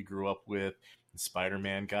things that we grew up with.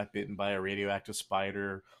 Spider-Man got bitten by a radioactive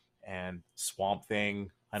spider, and Swamp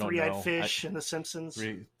Thing. I don't Three-eyed know. fish in The Simpsons.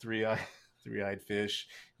 Three eye three-eyed fish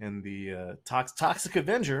and the toxic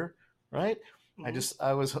Avenger, right? Hmm.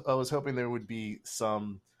 I was hoping there would be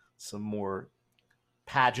some more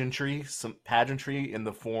some pageantry in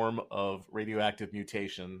the form of radioactive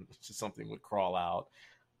mutation, just something would crawl out.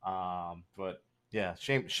 But yeah,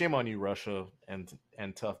 shame on you, Russia,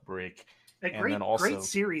 and tough break. A And then great also,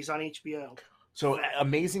 series on HBO. So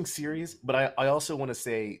amazing series, but I also want to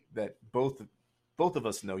say that both of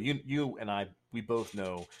us know, you and I, we both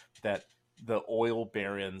know that the oil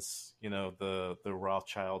barons, the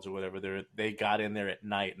Rothschilds or whatever, they got in there at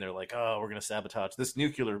night and they're like, oh, we're gonna sabotage this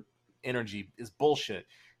nuclear energy is bullshit.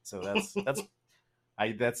 So I'm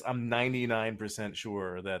 99%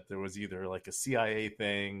 sure that there was either like a CIA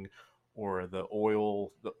thing or the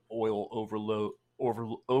oil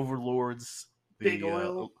overlords, Big the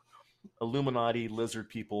oil. Illuminati lizard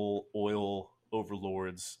people, oil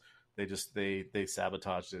overlords. They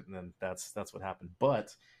sabotaged it, and then that's what happened.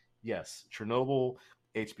 But yes, Chernobyl,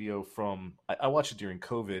 HBO from I watched it during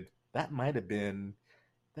COVID. That might have been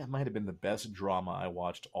the best drama I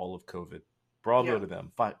watched all of COVID. Bravo Yeah. to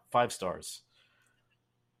them. Five stars.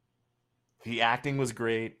 The acting was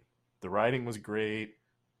great. The writing was great.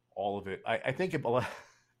 All of it. I think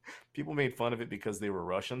people made fun of it because they were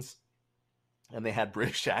Russians and they had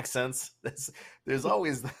British accents. There's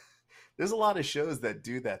always there's a lot of shows that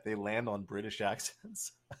do that. They land on British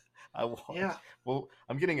accents. I Yeah. watch. Well,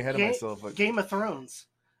 I'm getting ahead of myself, but Game of Thrones.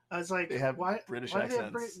 I was like, they have why? British Why do they have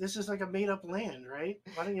accents. this is like a made up land, right?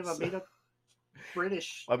 Why don't you have a So, made up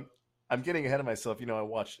British? I'm getting ahead of myself. I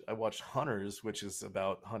watched Hunters, which is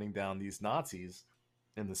about hunting down these Nazis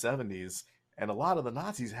in the 70s, and a lot of the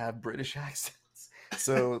Nazis have British accents.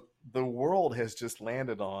 So the world has just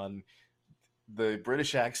landed on the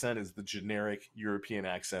British accent is the generic European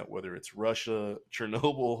accent, whether it's Russia,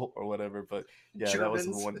 Chernobyl, or whatever. But yeah, that was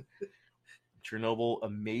the Germans. one. Chernobyl,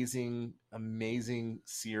 amazing, amazing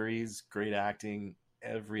series, great acting,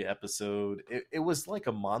 every episode. It was like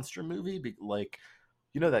a monster movie, like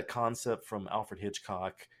that concept from Alfred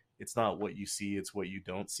Hitchcock. It's not what you see, it's what you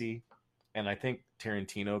don't see. And I think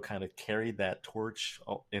Tarantino kind of carried that torch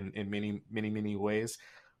in many, many, many ways.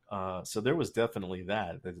 So there was definitely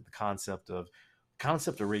that the concept of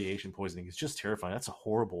radiation poisoning is just terrifying. That's a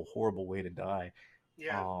horrible, horrible way to die.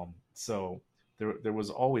 Yeah. So there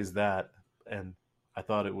was always that, and I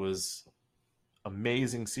thought it was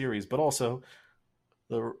amazing series, but also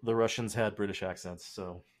the Russians had British accents,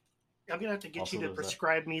 so I'm gonna have to get you also to there's that.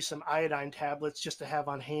 prescribe me some iodine tablets just to have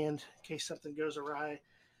on hand in case something goes awry.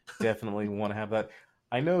 Definitely want to have that.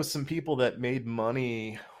 I know some people that made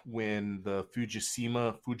money when the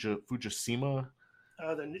Fujisima,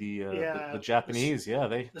 the Yeah, Japanese, yeah,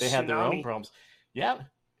 the they had their own tsunami. problems. Yeah,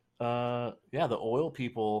 yeah, the oil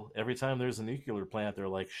people. Every time there's a nuclear plant, they're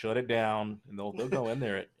like, shut it down, and they'll go in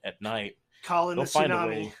there at night. Calling the They'll find a tsunami.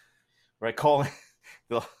 way, right? Call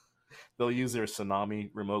they'll they'll use their tsunami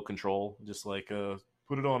remote control, just like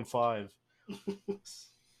put it on 5.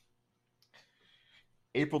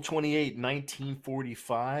 April 28,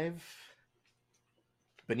 1945,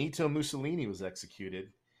 Benito Mussolini was executed.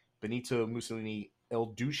 Benito Mussolini El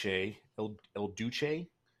Duce.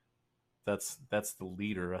 That's the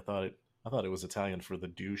leader. I thought it was Italian for the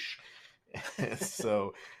douche.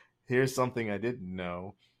 So here's something I didn't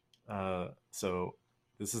know. So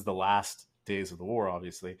this is the last days of the war,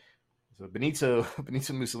 obviously. So Benito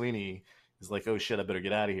Mussolini is like, oh shit, I better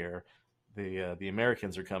get out of here. The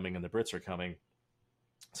Americans are coming and the Brits are coming.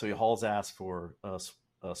 So he hauls ass for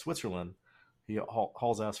Switzerland. He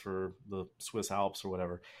hauls ass for the Swiss Alps or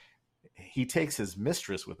whatever. He takes his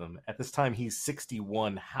mistress with him. At this time, he's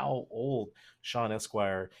 61. How old, Sean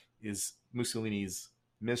Esquire, is Mussolini's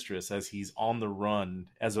mistress as he's on the run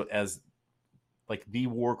as like the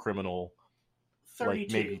war criminal? Like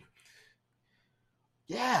 32. maybe,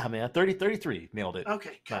 yeah, man, 30, 33, nailed it.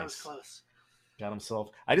 Okay, God, I was Nice, close. got himself.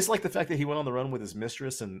 I just like the fact that he went on the run with his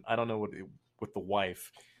mistress, and I don't know with the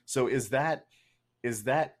wife. So is that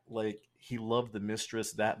like he loved the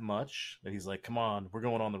mistress that much that he's like, come on, we're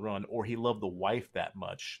going on the run, or he loved the wife that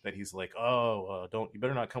much that he's like, oh, don't, you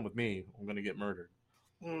better not come with me, I'm gonna get murdered?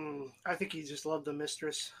 I think he just loved the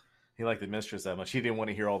mistress. He liked the mistress that much. He didn't want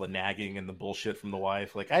to hear all the nagging and the bullshit from the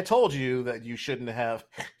wife. Like, I told you that you shouldn't have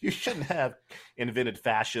invented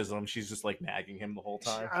fascism. She's just like nagging him the whole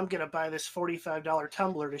time. I'm gonna buy this $45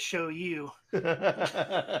 tumbler to show you.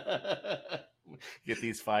 Get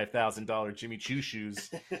these $5,000 Jimmy Choo shoes.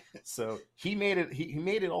 So he made it. He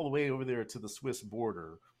made it all the way over there to the Swiss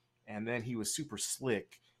border, and then he was super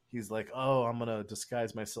slick. He's like, "Oh, I'm gonna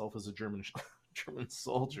disguise myself as a German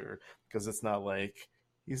soldier because it's not like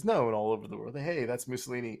he's known all over the world. Hey, that's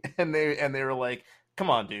Mussolini." And they were like, "Come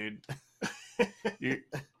on, dude, you,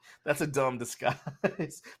 that's a dumb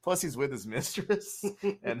disguise." Plus, he's with his mistress,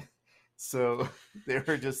 and so they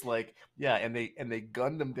were just like, yeah, and they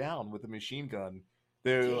gunned him down with a machine gun.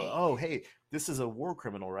 They're, Dang. oh, hey, this is a war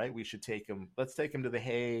criminal, right? We should take him. Let's take him to the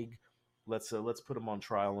Hague. Let's put him on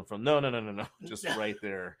trial in front. No, no, no, no, no. Just right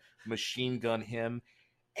there, machine gun him.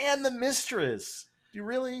 and the mistress. You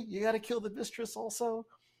got to kill the mistress also?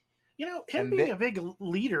 Him And being they a big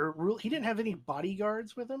leader, he didn't have any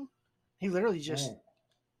bodyguards with him. He literally just Ooh.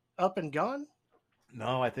 up and gone.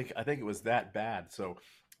 No, I think it was that bad. So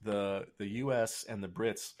the U.S. and the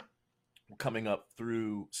Brits were coming up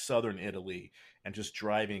through southern Italy and just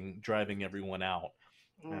driving everyone out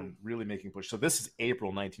Mm, and really making push. So this is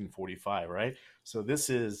April 1945, right? So this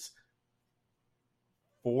is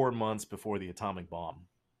 4 months before the atomic bomb,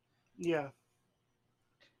 yeah.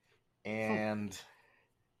 Hmm. and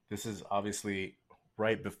this is obviously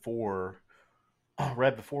right before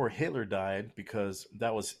right before Hitler died, because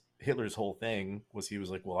that was Hitler's whole thing. Was he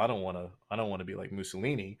was like, well, I don't want to be like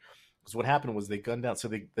Mussolini, because what happened was they gunned down. So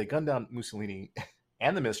they gunned down Mussolini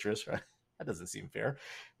and the mistress. Right? That doesn't seem fair.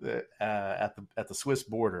 At the Swiss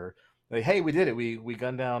border, like, hey, we did it. We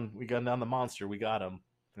gunned down the monster. We got him.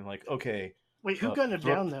 And like, okay, Wait, who gunned him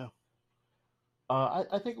throw. down though?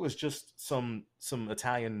 I think it was just some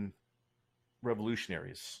Italian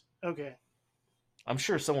revolutionaries. Okay. I'm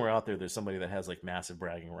sure somewhere out there there's somebody that has like massive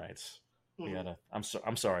bragging rights. We Mhm. gotta.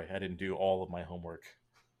 I'm sorry. I didn't do all of my homework,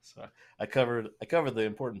 so I covered the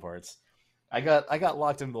important parts. I got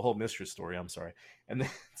locked into the whole mistress story. I'm sorry. And then,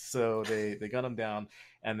 so they gun him down,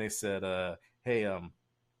 and they said, hey,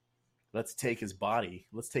 let's take his body.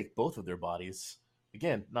 Let's take both of their bodies.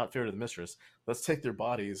 Again, not fair to the mistress. Let's take their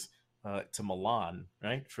bodies to Milan,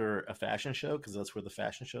 right, for a fashion show, because that's where the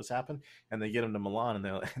fashion shows happen. And they get them to Milan,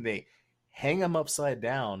 and they hang them upside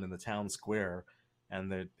down in the town square,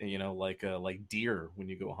 and they're like deer when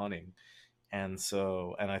you go hunting. And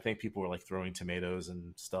I think people were like throwing tomatoes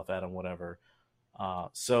and stuff at him, whatever.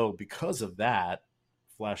 So because of that,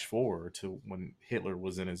 flash forward to when Hitler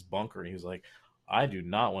was in his bunker, he was like, I do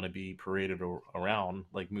not want to be paraded around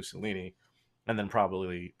like Mussolini. And then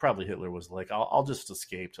probably Hitler was like, I'll just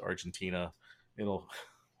escape to Argentina. It'll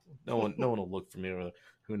no one will look for me, or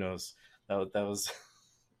who knows. That was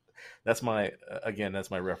that's my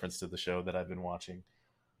reference to the show that I've been watching.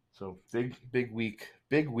 So big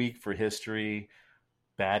week for history.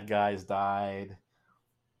 Bad guys died.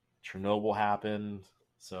 Chernobyl happened.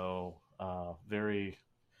 So very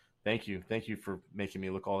thank you for making me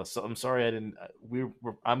look all this. So I'm sorry I didn't.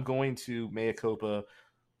 I'm going to mea culpa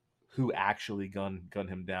who actually gunned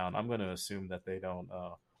him down. I'm going to assume that they don't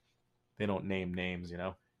name names. Maybe.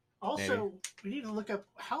 Also, we need to look up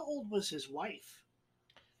how old was his wife.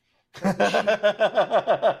 Like, was she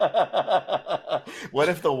What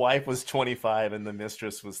if the wife was 25 and the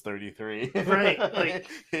mistress was 33? right? Like,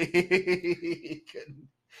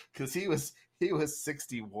 Because he was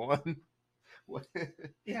 61.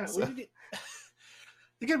 yeah, we So, need to,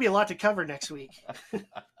 there's gonna be a lot to cover next week.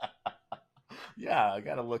 yeah, I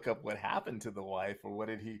got to look up what happened to the wife, or what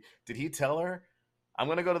did he tell her? I'm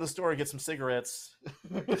gonna go to the store and get some cigarettes.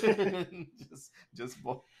 just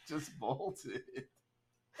bolt it.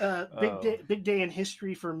 Oh, Big day in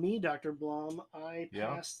history for me, Dr. Blom. I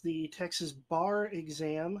yeah. passed the Texas bar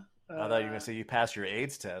exam. I thought you were gonna say you passed your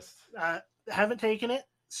AIDS test. I haven't taken it,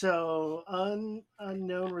 so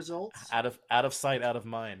unknown results. Out of sight, out of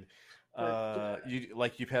mind. But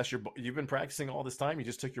You passed you've been practicing all this time. You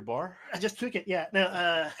just took your bar. I just took it. Yeah,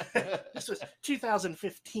 no, this was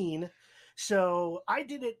 2015, so I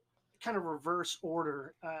did it kind of reverse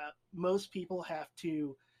order. Most people have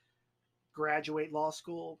to graduate law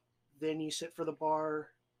school, then you sit for the bar,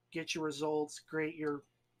 get your results. Great, you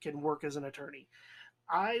can work as an attorney.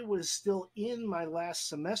 I was still in my last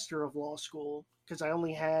semester of law school because I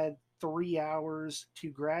only had 3 hours to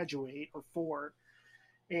graduate, or four.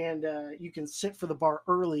 And you can sit for the bar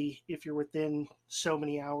early if you're within so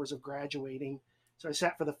many hours of graduating. So I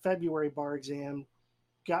sat for the February bar exam,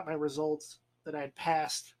 got my results that I had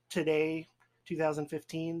passed today,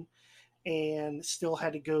 2015, and still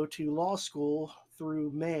had to go to law school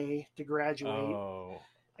through May to graduate, Oh,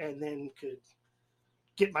 and then could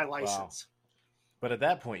get my wow. license. But at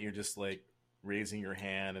that point, you're just like raising your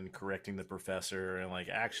hand and correcting the professor, and like,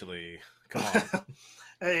 actually, come on.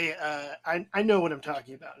 Hey, I know what I'm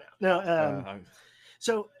talking about now. No, Uh,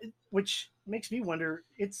 so which makes me wonder.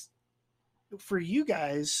 It's for you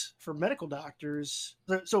guys, for medical doctors.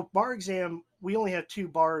 So bar exam, we only have two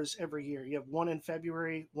bars every year. You have one in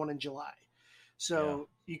February, one in July. yeah. So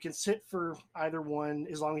you can sit for either one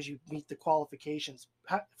as long as you meet the qualifications.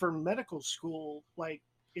 For medical school, like,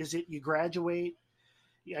 is it you graduate?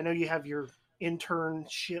 I know you have your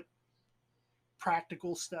internship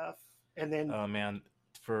practical stuff, and then Oh man,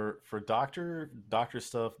 for doctor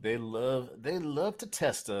stuff, they love to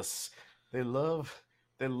test us. They love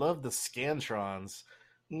they love the scantrons.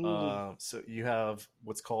 mm, So you have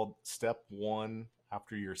what's called step one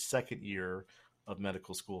after your second year. of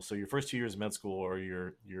medical school. So your first 2 years of med school or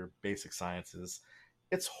your basic sciences,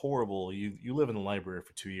 it's horrible. You live in the library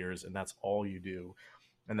for 2 years and that's all you do.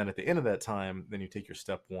 And then at the end of that time, then you take your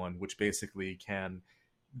step one, which basically can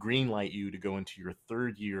green light you to go into your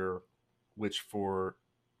third year, which for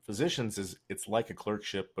physicians is it's like a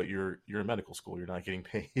clerkship, but you're in medical school. You're not getting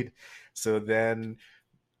paid. So then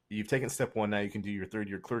you've taken step one. Now you can do your third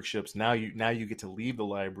year clerkships. Now you get to leave the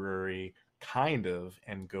library kind of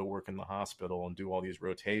and go work in the hospital and do all these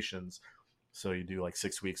rotations. So you do like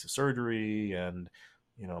 6 weeks of surgery and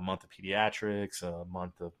a month of pediatrics, a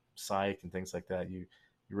month of psych and things like that. You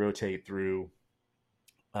rotate through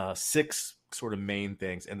six sort of main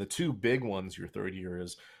things, and the two big ones your third year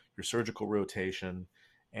is your surgical rotation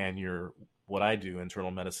and your what I do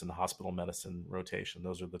internal medicine, hospital medicine rotation.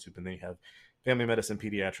 Those are the two. And then you have family medicine,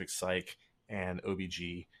 pediatrics, psych, and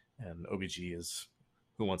OBG. And OBG is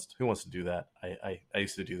who wants to do that? I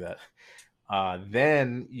used to do that.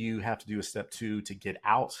 Then you have to do a step two to get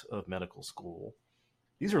out of medical school.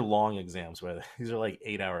 These are long exams. These are like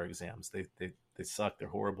 8-hour exams. They suck. They're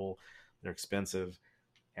horrible. They're expensive.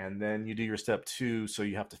 And then you do your step two. So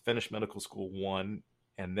you have to finish medical school one,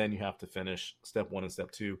 and then you have to finish step one and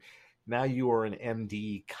step two. Now you are an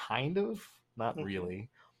MD, kind of, not really.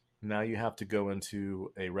 Now you have to go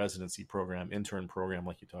into a residency program, intern program,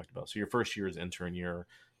 like you talked about. So your first year is intern year.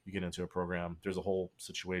 You get into a program. There's a whole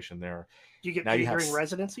situation there. Do you get paid during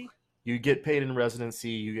residency? You get paid in residency.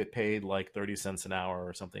 You get paid like 30 cents an hour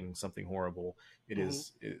or something horrible.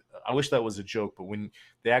 I wish that was a joke, but when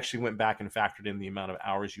they actually went back and factored in the amount of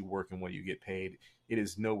hours you work and what you get paid, it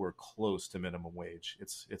is nowhere close to minimum wage.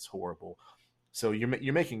 It's horrible. So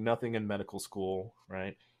you're making nothing in medical school,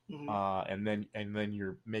 right? And then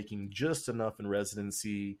you're making just enough in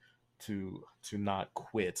residency to not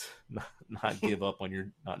quit, not give up on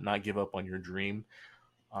your dream.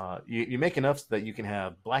 You make enough so that you can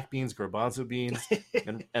have black beans, garbanzo beans,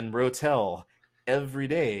 and Rotel every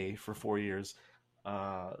day for 4 years.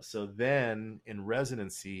 So then in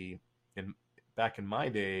residency, back in my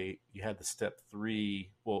day, you had the step three.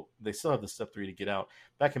 Well, they still have the step three to get out.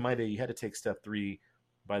 Back in my day, you had to take step three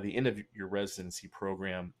by the end of your residency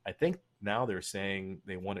program. I think now they're saying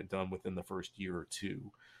they want it done within the first year or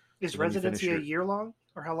two. Is residency a year long,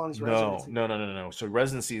 or how long is residency? No. So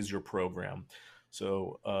residency is your program.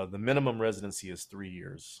 So the minimum residency is 3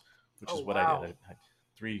 years, which is what I did.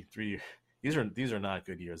 Three. These are not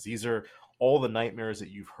good years. These are all the nightmares that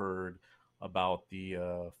you've heard about the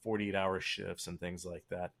 48-hour shifts and things like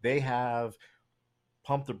that. They have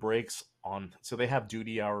pumped the brakes on, so they have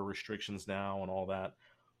duty hour restrictions now and all that.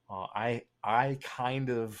 I kind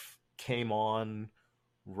of came on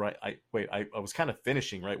right. I was kind of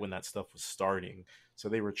finishing right when that stuff was starting. So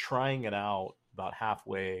they were trying it out about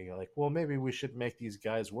halfway, like, well, maybe we should make these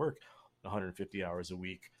guys work 150 hours a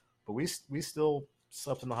week. But we still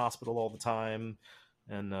slept in the hospital all the time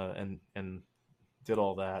and did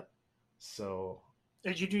all that. So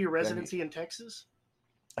did you do your residency in Texas?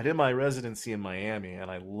 I did my residency in Miami,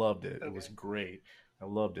 and I loved it. Okay. It was great. I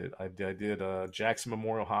loved it. I did Jackson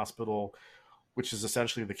Memorial Hospital, which is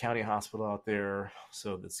essentially the county hospital out there.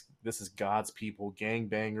 So this is God's people,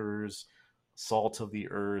 gangbangers, salt of the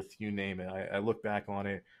earth, you name it. I look back on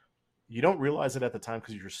it. You don't realize it at the time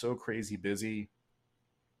because you're so crazy busy.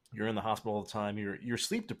 You're in the hospital all the time. You're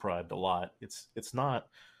sleep deprived a lot. It's not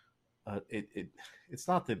it's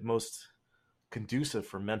not the most conducive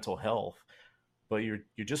for mental health, but you're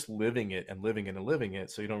just living it and living it and living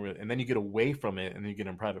it. So you don't really, and then you get away from it and then you get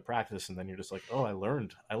in private practice and then you're just like, oh, I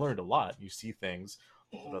learned a lot. You see things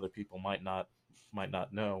that other people might not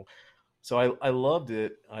know. So I loved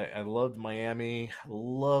it. I loved Miami.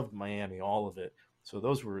 Loved Miami, all of it. So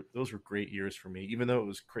those were great years for me, even though it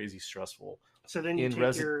was crazy stressful. So then you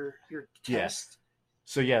take your test.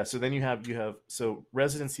 Yeah. So then you have so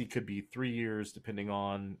residency could be 3 years depending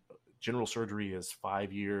on, general surgery is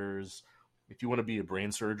 5 years. If you want to be a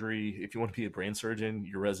brain surgeon,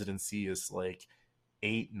 your residency is like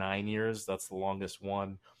 8-9 years. That's the longest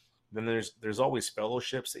one. Then there's always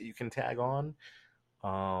fellowships that you can tag on.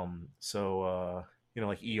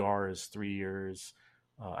 Like ER is 3 years.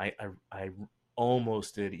 I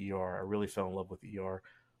almost did ER. I really fell in love with ER.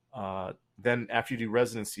 Then after you do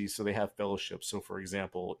residency, so they have fellowships. So for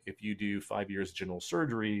example, if you do 5 years general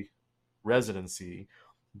surgery residency,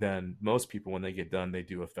 then most people, when they get done, they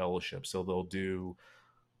do a fellowship. So they'll do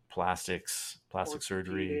plastic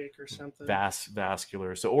surgery, or something.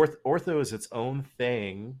 Vascular. So ortho is its own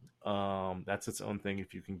thing. That's its own thing.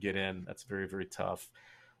 If you can get in, that's very, very tough.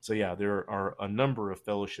 So yeah, there are a number of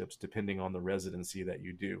fellowships depending on the residency that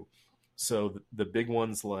you do. So the big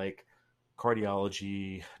ones like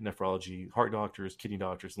cardiology, nephrology, heart doctors, kidney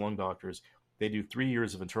doctors, lung doctors. They do 3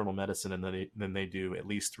 years of internal medicine, and then they do at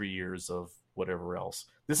least 3 years of whatever else.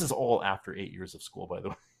 This is all after 8 years of school, by the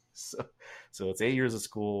way. So, so it's 8 years of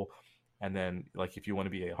school, and then like if you want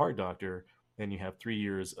to be a heart doctor, then you have 3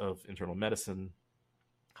 years of internal medicine,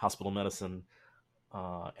 hospital medicine,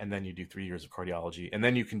 and then you do 3 years of cardiology, and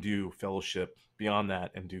then you can do fellowship beyond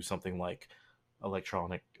that and do something like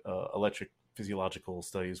electric physiological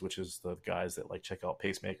studies, which is the guys that like check out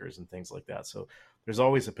pacemakers and things like that. So there's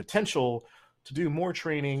always a potential to do more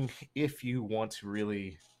training if you want to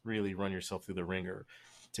really, really run yourself through the ringer.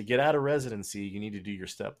 To get out of residency, you need to do your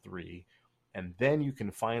step 3, and then you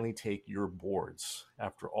can finally take your boards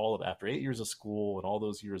after 8 years of school and all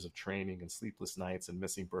those years of training and sleepless nights and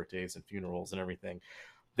missing birthdays and funerals and everything.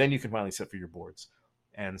 Then you can finally sit for your boards.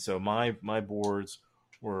 And so my boards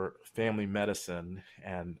were family medicine,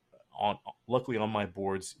 and luckily on my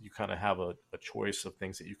boards you kind of have a choice of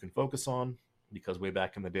things that you can focus on, because way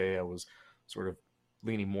back in the day I was sort of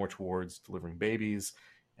leaning more towards delivering babies,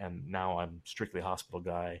 and now I'm strictly hospital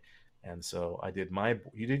guy. And so I did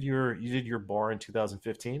you did your bar in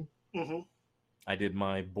 2015. Mm-hmm. I did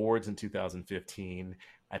my boards in 2015.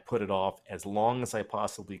 I put it off as long as I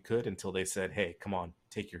possibly could until they said, "Hey, come on,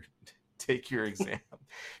 take your exam,"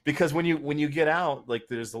 because when you get out, like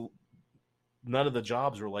none of the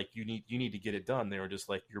jobs were like you need to get it done. They were just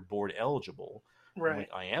like, you're board eligible. Right.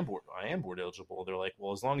 Like, I am board eligible. They're like,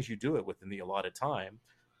 well, as long as you do it within the allotted time,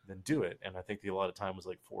 then do it. And I think the allotted time was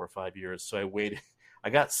like 4 or 5 years. So I waited. I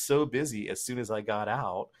got so busy as soon as I got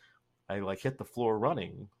out, I like hit the floor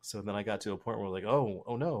running. So then I got to a point where like, oh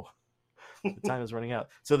no, the time is running out.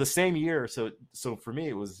 So the same year. So for me,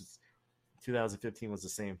 it was 2015 was the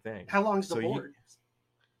same thing. How long's the board?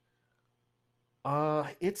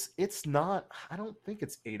 It's not. I don't think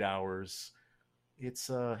it's 8 hours. It's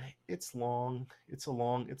long. It's a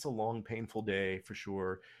long, painful day for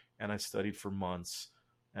sure. And I studied for months.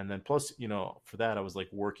 And then plus, for that, I was like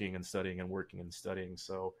working and studying and working and studying.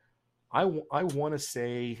 So I want to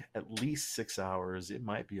say at least 6 hours. It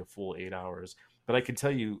might be a full 8 hours. But I can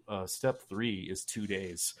tell you, step 3 is 2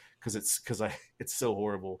 days because it's so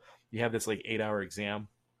horrible. You have this like 8-hour exam,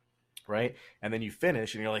 right? And then you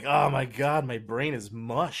finish and you're like, oh my God, my brain is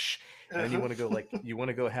mush. And then you want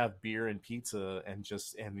to go have beer and pizza and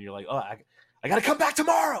you're like, oh, I got to come back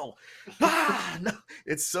tomorrow. No,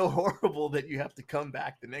 it's so horrible that you have to come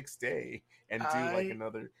back the next day and do like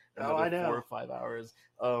another 4 or 5 hours.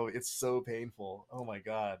 Oh, it's so painful. Oh my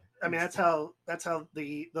God. I mean, that's how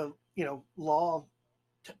the law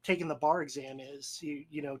taking the bar exam is.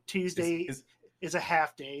 Tuesday is a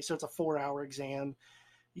half day, so it's a 4-hour exam.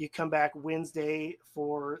 You come back Wednesday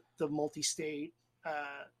for the multi-state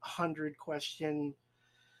 100-question,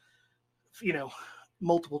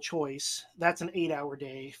 multiple choice. That's an 8-hour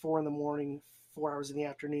day, 4 in the morning, 4 hours in the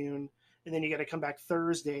afternoon. And then you got to come back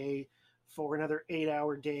Thursday for another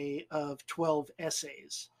 8-hour day of 12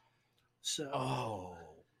 essays. So,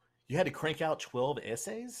 you had to crank out 12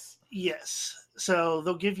 essays? Yes. So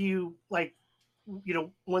they'll give you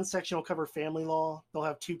one section will cover family law. They'll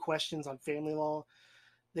have 2 questions on family law.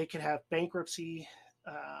 They could have bankruptcy.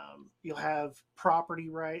 You'll have property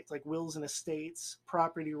rights, like wills and estates,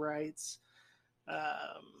 property rights.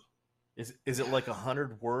 Is it like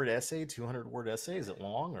 100-word essay, 200-word essay? Is it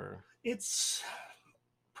long or? It's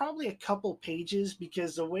probably a couple pages,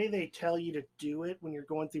 because the way they tell you to do it when you're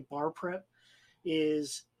going through bar prep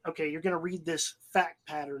is, okay, you're going to read this fact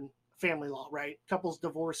pattern, family law, right? Couples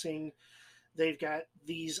divorcing, they've got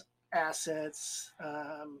these assets,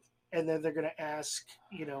 and then they're going to ask,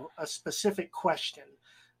 a specific question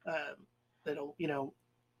that'll,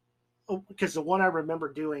 because the one I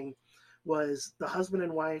remember doing was the husband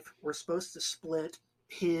and wife were supposed to split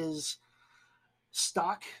his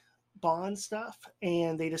stock bond stuff,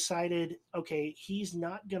 and they decided, okay, he's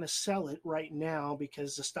not going to sell it right now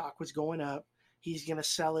because the stock was going up. He's going to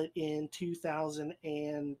sell it in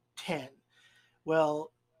 2010.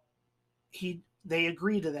 Well, they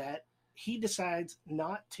agree to that. He decides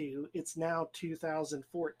not to. It's now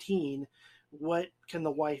 2014. What can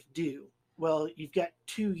the wife do? Well, you've got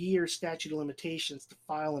 2-year statute of limitations to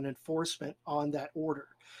file an enforcement on that order.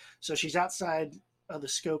 So she's outside of the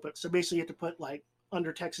scope of, so basically you have to put, like,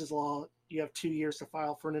 under Texas law, you have 2 years to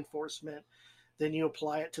file for an enforcement. Then you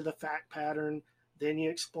apply it to the fact pattern. Then you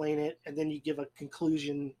explain it, and then you give a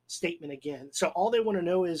conclusion statement again. So all they want to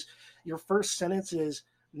know is your first sentence is,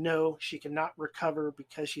 no, she cannot recover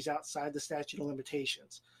because she's outside the statute of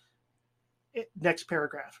limitations. Next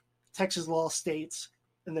paragraph, Texas law states,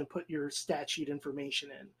 and then put your statute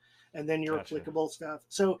information in, and then your applicable stuff.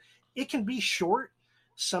 So it can be short,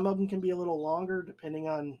 Some of them can be a little longer depending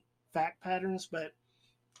on fact patterns, but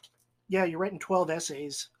yeah, you're writing 12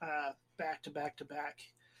 essays back to back to back.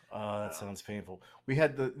 That sounds painful. We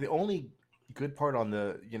had the only good part on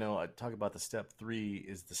the, I talk about the step three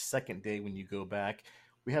is the second day when you go back.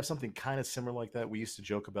 We have something kind of similar like that. We used to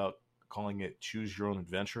joke about calling it choose your own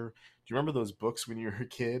adventure. Do you remember those books when you were a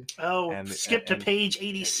kid? Oh, And skip to and page it's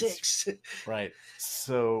 86. right.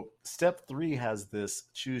 So step three has this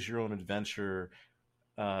choose your own adventure.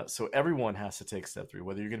 So everyone has to take step three,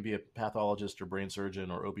 whether you're going to be a pathologist or brain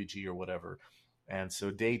surgeon or OBG or whatever. And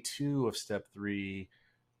so day two of step three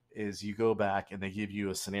is you go back and they give you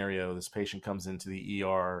a scenario. This patient comes into the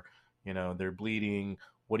ER, they're bleeding.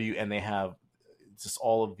 What do you, and they have just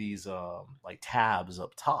all of these like tabs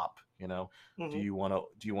up top, do Mm-hmm. you want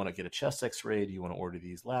to get a chest x-ray? Do you want to order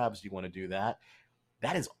these labs? Do you want to do that?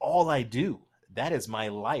 That is all I do. That is my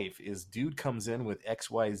life. Is dude comes in with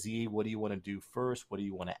XYZ. What do you want to do first? What do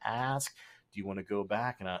you want to ask? Do you want to go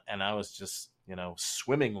back? And I was just,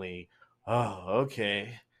 swimmingly, oh,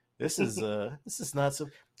 okay. This is not so,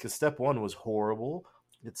 because step one was horrible.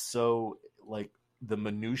 It's so like the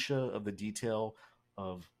minutia of the detail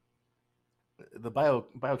of the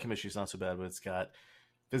biochemistry is not so bad, but it's got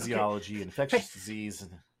Okay. physiology, Pa- infectious disease,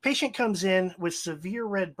 and Patient comes in with severe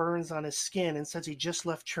red burns on his skin and says he just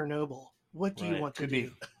left Chernobyl. What do you right, want to could be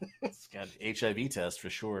do? it's got an HIV test for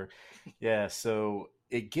sure. Yeah, so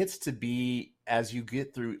it gets to be as you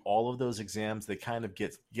get through all of those exams, they kind of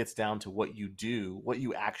gets down to what you do, what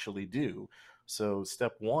you actually do. So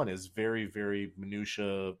step one is very, very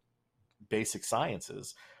minutia, basic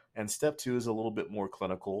sciences, and step two is a little bit more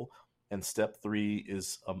clinical, and step three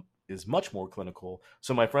is much more clinical.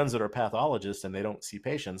 So my friends that are pathologists and they don't see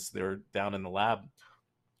patients, they're down in the lab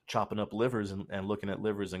chopping up livers and looking at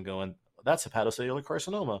livers and going, that's hepatocellular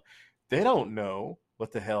carcinoma. They don't know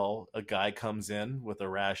what the hell. A guy comes in with a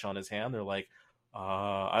rash on his hand. They're like,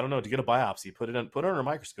 I don't know, to get a biopsy, put it under a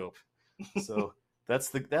microscope. So that's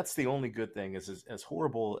the only good thing is as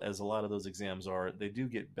horrible as a lot of those exams are, they do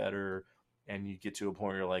get better, and you get to a point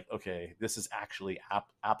where you're like, okay, this is actually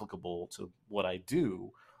applicable to what I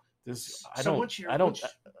do. This I So don't I don't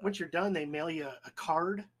once you're done, they mail you a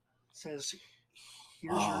card. Says,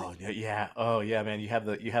 "Here's your." Oh yeah, yeah. Oh yeah, man. You have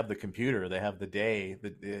the computer. They have the day.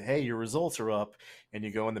 Hey, your results are up, and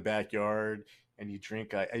you go in the backyard and you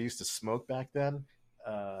drink. I used to smoke back then,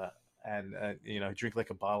 uh, and drink like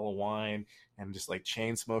a bottle of wine and just like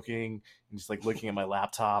chain smoking and just like looking at my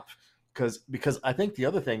laptop, because I think the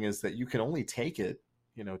other thing is that you can only take it,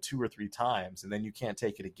 two or three times, and then you can't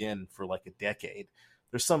take it again for like a decade.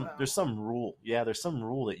 There's some Wow. there's some rule. Yeah, there's some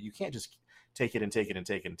rule that you can't just take it and take it and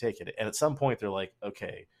take it and take it. And at some point, they're like,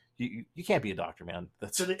 okay, you can't be a doctor, man.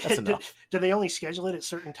 Do they That's enough. do they only schedule it at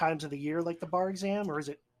certain times of the year, like the bar exam, or is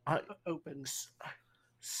it I, open?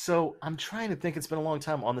 so I'm trying to think. It's been a long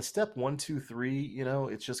time. On the step one, two, three,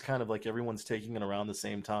 it's just kind of like everyone's taking it around the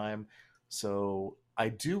same time. So I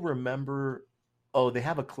do remember. Oh, they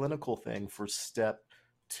have a clinical thing for step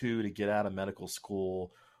two to get out of medical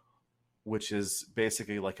school, which is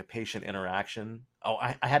basically like a patient interaction. Oh,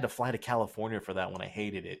 I had to fly to California for that one. I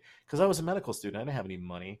hated it because I was a medical student. I didn't have any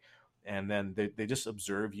money. And then they just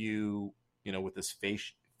observe you, with this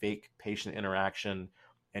fake patient interaction.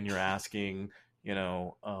 And you're asking,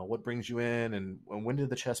 what brings you in, and when did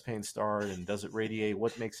the chest pain start, and does it radiate?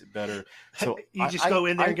 What makes it better? So You just go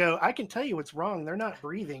in there and go, "I can tell you what's wrong. They're not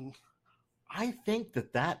breathing." I think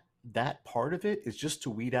that part of it is just to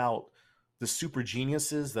weed out the super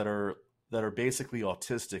geniuses that are basically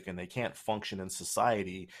autistic and they can't function in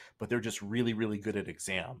society, but they're just really, really good at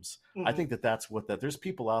exams. I Hmm. think that's what that there's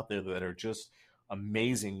people out there that are just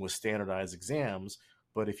amazing with standardized exams,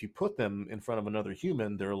 but if you put them in front of another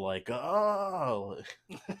human, they're like, oh.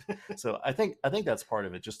 So I think that's part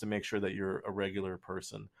of it, just to make sure that you're a regular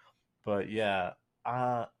person. But yeah,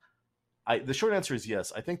 uh, the short answer is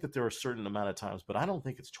yes. I think that there are a certain amount of times, but I don't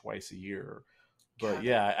think it's twice a year. But God,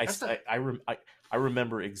 yeah, that's a I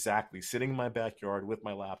remember exactly sitting in my backyard with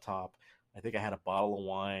my laptop. I think I had a bottle of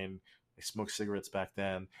wine. I smoked cigarettes back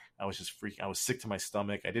then. I was just freaking. I was sick to my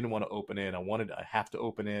stomach. I didn't want to open it. I have to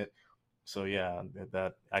open it. So yeah,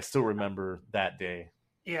 that I still remember that day.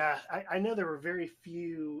 yeah. I know there were very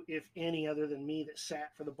few, if any, other than me that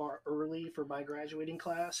sat for the bar early for my graduating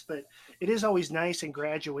class. But it is always nice in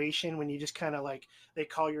graduation when you just kind of like they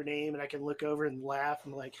call your name and I can look over and laugh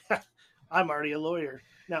and like, I'm already a lawyer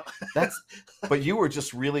now. That's, but you were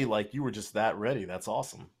just really like you were just that ready. That's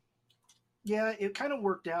awesome. Yeah, it kind of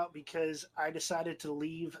worked out because I decided to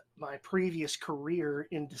leave my previous career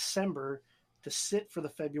in December to sit for the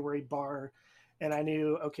February bar. And I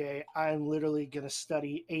knew, okay, I'm literally going to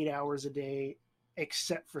study 8 hours a day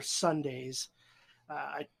except for Sundays.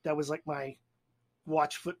 That was like my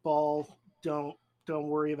watch football. Don't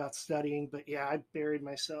worry about studying. But yeah, I buried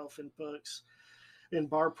myself in books and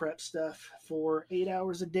bar prep stuff for 8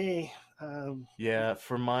 hours a day. Yeah,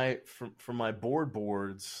 for my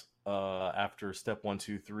boards, after step one,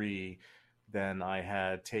 two, three, then I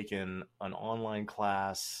had taken an online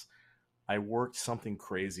class. I worked something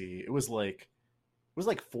crazy. It was like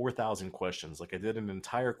 4,000 questions. Like I did an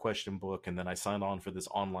entire question book, and then I signed on for this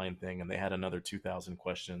online thing, and they had another 2,000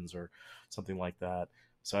 questions or something like that.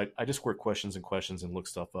 So I just work questions and questions and look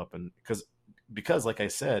stuff up, and because like I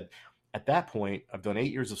said, at that point I've done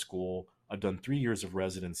 8 years of school, I've done 3 years of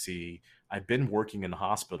residency, I've been working in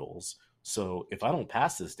hospitals. So if I don't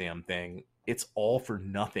pass this damn thing, it's all for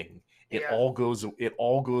nothing. yeah, It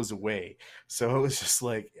all goes away. So it was just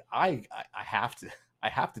like I have to I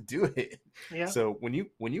have to do it. yeah, So when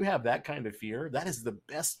you have that kind of fear, that is the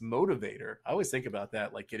best motivator. I always think about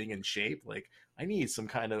that, like getting in shape. Like I need some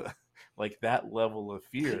kind of like that level of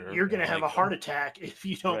fear. you're gonna And have like, a heart attack if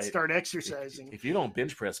you don't right, start if exercising. if you don't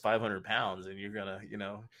bench press 500 pounds, and you're gonna,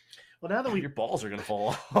 Well, now that we your balls are gonna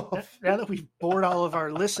fall off. now that we've bored all of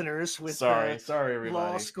our listeners with Sorry, law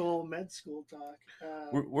everybody. school, med school talk,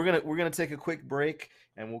 We're gonna take a quick break,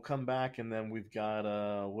 and we'll come back, and then we've got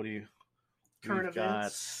what do you current we've got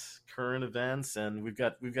events. current events, and we've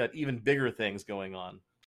got even bigger things going on.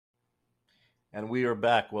 And we are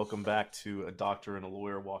back. Welcome back to A Doctor and a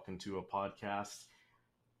Lawyer Walk Into a Podcast.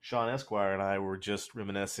 Sean Esquire and I were just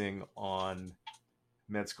reminiscing on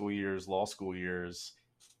med school years, law school years,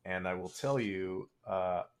 and I will tell you,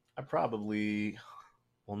 I probably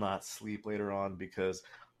will not sleep later on because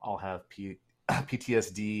I'll have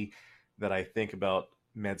PTSD that I think about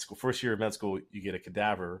med school. First year of med school, you get a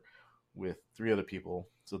cadaver with three other people.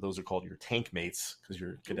 So those are called your tank mates because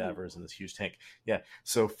your cadaver is in this huge tank. Yeah.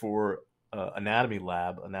 So for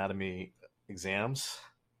anatomy exams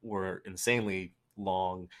were insanely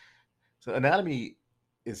long. So anatomy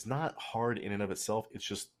is not hard in and of itself. It's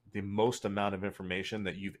just the most amount of information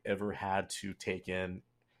that you've ever had to take in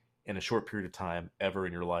a short period of time ever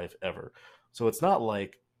in your life ever. So it's not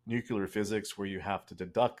like nuclear physics where you have to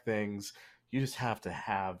deduct things. You just have to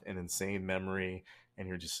have an insane memory, and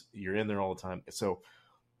you're in there all the time. So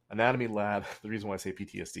anatomy lab, the reason why I say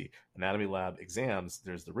PTSD, anatomy lab exams,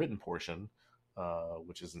 there's the written portion,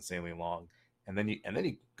 which is insanely long, and then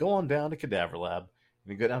you go on down to cadaver lab,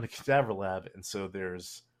 and you go down to cadaver lab, and so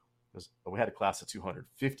we had a class of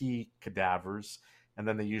 250 cadavers, and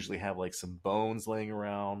then they usually have like some bones laying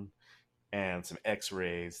around and some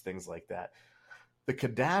X-rays, things like that. The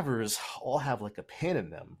cadavers all have like a pin in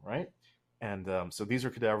them, right? And so these are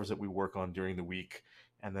cadavers that we work on during the week,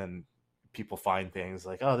 and then people find things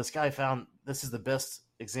like, oh, this is the best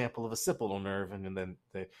example of a occipital nerve, and then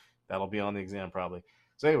that'll be on the exam probably.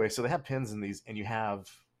 So anyway, so they have pins in these, and you have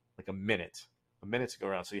like a minute to go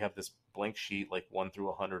around. So you have this blank sheet, like 1 through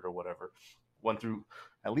 100 or whatever, 1 through,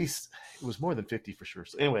 at least it was more than 50 for sure.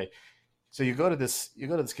 So anyway, so you go to this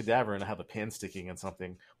cadaver, and I have a pin sticking in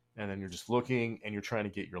something, and then you're just looking, and you're trying to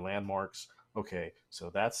get your landmarks. Okay, so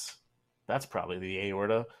that's probably the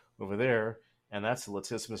aorta over there, and that's the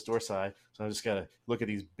latissimus dorsi. So I just got to look at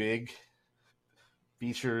these big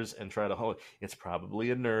features and try to hold. It's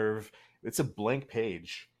probably a nerve. It's a blank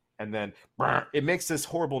page, and then it makes this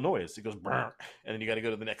horrible noise. It goes, and then you got to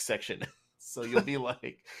go to the next section. So you'll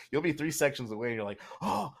be 3 sections away, and you're like,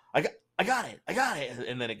 oh, I got it,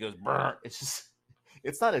 and then it goes,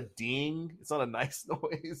 it's not a ding, it's not a nice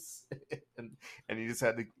noise, and you just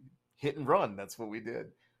had to hit and run. That's what we did.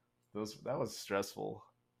 That was stressful.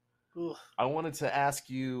 Ugh. I wanted to ask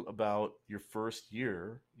you about your first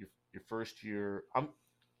year. Your first year. I'm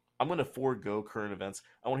going to forego current events.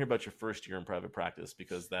 I want to hear about your first year in private practice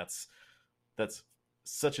because that's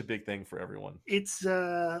such a big thing for everyone. It's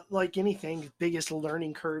like anything, biggest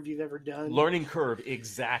learning curve you've ever done. Learning curve,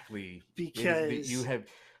 exactly. Because you have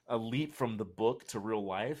a leap from the book to real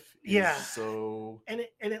life. Yeah. So and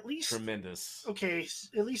at least tremendous. Okay,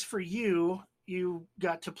 at least for you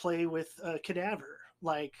got to play with a cadaver.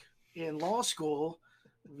 Like in law school,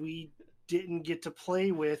 we didn't get to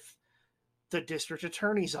play with the district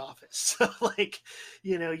attorney's office. So like,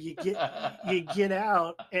 you get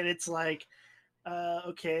out, and it's like,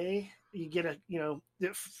 okay, you get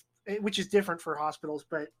which is different for hospitals,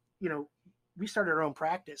 but we started our own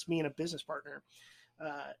practice, me and a business partner,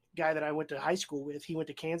 guy that I went to high school with. He went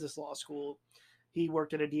to Kansas Law School. He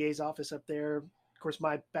worked at a DA's office up there. Of course,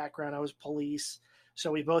 my background, I was police.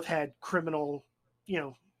 So we both had criminal,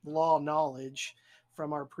 law knowledge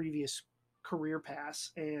from our previous career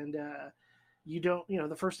paths. And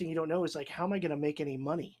the first thing you don't know is like, how am I going to make any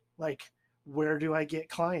money? Like, where do I get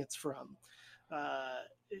clients from?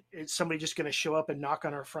 Is somebody just going to show up and knock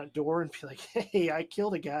on our front door and be like, hey, I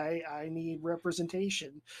killed a guy, I need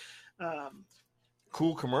representation?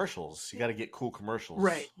 Cool commercials. You got to get cool commercials.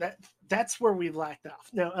 Right. That's where we lacked off.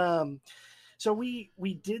 No. So we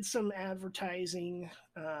did some advertising.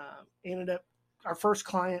 Ended up, our first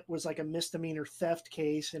client was like a misdemeanor theft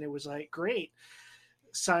case, and it was like, great.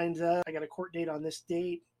 Signed up. I got a court date on this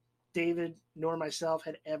date. David nor myself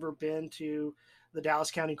had ever been to the Dallas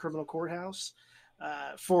County Criminal Courthouse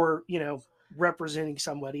for, representing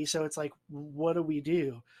somebody. So it's like, what do we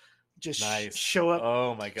do? Just nice. show up.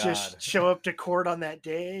 Oh my God. Just show up to court on that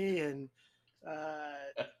day, and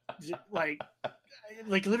like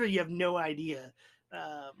literally you have no idea.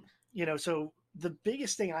 So the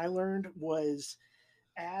biggest thing I learned was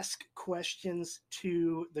ask questions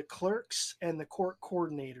to the clerks and the court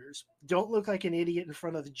coordinators. Don't look like an idiot in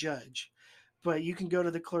front of the judge, but you can go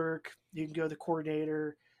to the clerk, you can go to the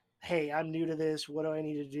coordinator. Hey, I'm new to this. What do I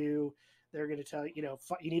need to do? They're going to tell you,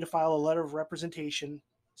 you need to file a letter of representation.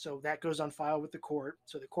 So that goes on file with the court.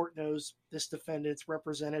 So the court knows this defendant's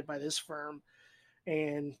represented by this firm,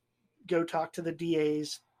 and go talk to the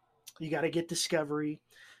DAs. You got to get discovery.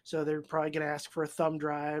 So they're probably going to ask for a thumb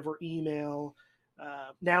drive or email.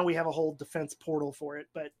 Now we have a whole defense portal for it,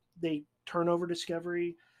 but they turn over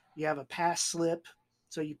discovery. You have a pass slip.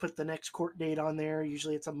 So you put the next court date on there.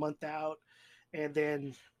 Usually it's a month out, and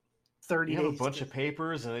then 30 days. You have a bunch of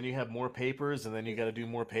papers, and then you have more papers, and then you got to do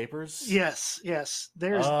more papers. Yes.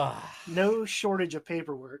 There's no shortage of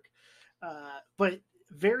paperwork. But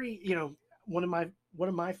very, one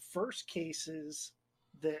of my first cases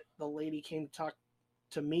that the lady came to talk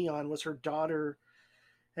to me on was her daughter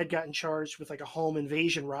had gotten charged with like a home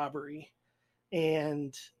invasion robbery.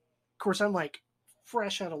 And of course I'm like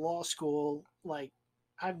fresh out of law school. Like,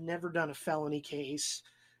 I've never done a felony case.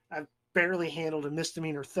 I've barely handled a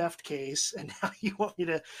misdemeanor theft case. And now you want me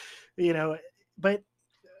to, but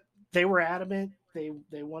they were adamant. They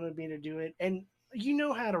wanted me to do it. And you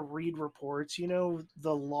know how to read reports,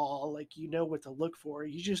 the law, like, what to look for.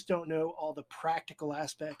 You just don't know all the practical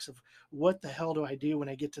aspects of what the hell do I do when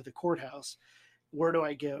I get to the courthouse? Where do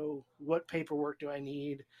I go? What paperwork do I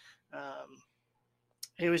need?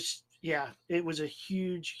 It was a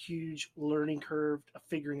huge learning curve of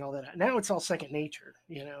figuring all that out. Now it's all second nature,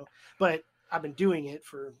 but I've been doing it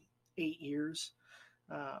for 8 years.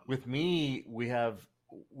 With me, we have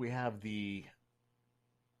the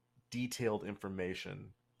detailed information.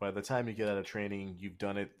 By the time you get out of training, you've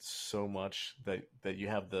done it so much that you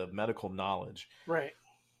have the medical knowledge. Right.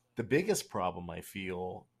 The biggest problem I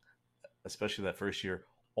feel, especially that first year,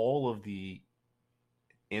 all of the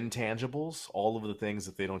intangibles, all of the things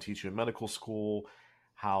that they don't teach you in medical school,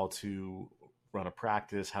 how to run a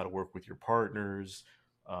practice, how to work with your partners,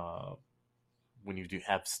 when you do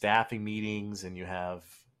have staffing meetings and you have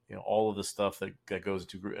all of the stuff that goes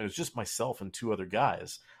into group. And it's just myself and 2 other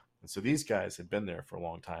guys. And so these guys had been there for a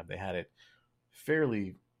long time. They had it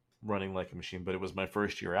fairly running like a machine, but it was my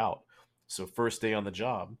first year out. So first day on the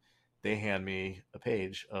job, they hand me a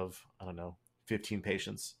page of, 15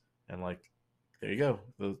 patients. And like, there you go.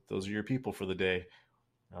 Those are your people for the day.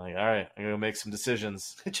 I'm like, all right, I'm going to make some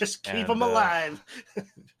decisions. Just keep them alive.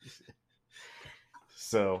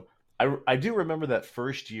 So I do remember that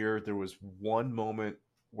first year, there was one moment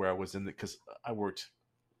where I was because I worked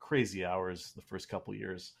crazy hours the first couple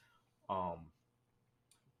years.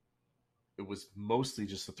 It was mostly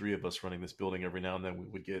just the 3 of us running this building. Every now and then we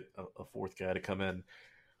would get a 4th guy to come in.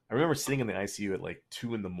 I remember sitting in the ICU at like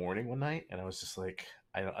 2 a.m. one night, and I was just like,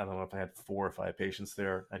 I don't know if I had 4 or 5 patients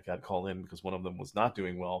there. I got called in because one of them was not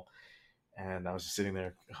doing well, and I was just sitting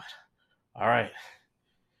there, God, all right,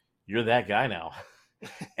 you're that guy now.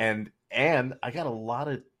 and I got a lot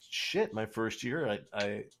of shit my first year.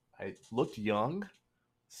 I looked young.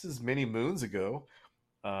 This is many moons ago.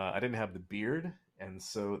 I didn't have the beard, and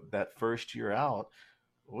so that first year out,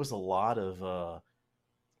 it was a lot of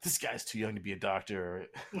this guy's too young to be a doctor.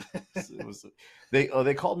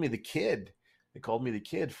 They called me the kid. They called me the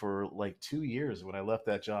kid for like 2 years. When I left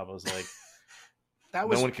that job, I was like, no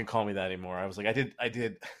one can call me that anymore. I was like,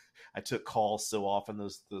 I took calls so often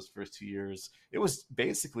those first 2 years. It was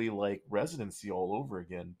basically like residency all over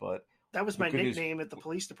again. But that was my nickname at the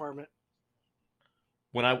police department.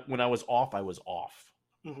 When I was off, I was off.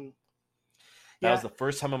 Mm-hmm. That was the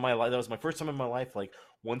first time in my life. That was my first time in my life. Like,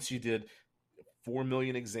 once you did 4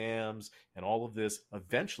 million exams and all of this,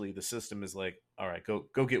 eventually the system is like, all right,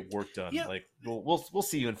 go get work done. Yeah. Like, we'll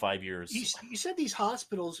see you in 5 years. You said these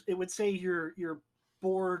hospitals, it would say you're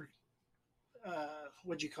board,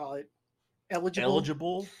 what'd you call it?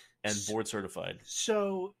 Eligible. and board certified.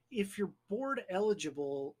 So if you're board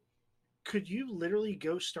eligible, could you literally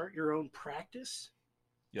go start your own practice?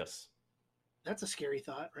 Yes. That's a scary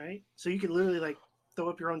thought, right? So you could literally like throw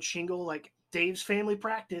up your own shingle, like Dave's family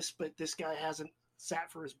practice, but this guy hasn't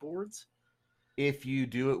sat for his boards. If you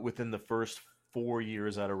do it within the first 4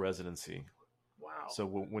 years out of residency. Wow. So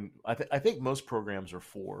when I think most programs are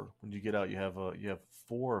 4. When you get out, you have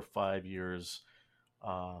 4 or 5 years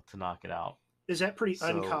to knock it out. Is that pretty So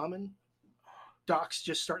uncommon? Docs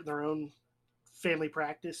just starting their own family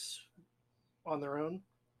practice on their own?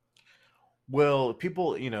 well,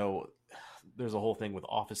 people, there's a whole thing with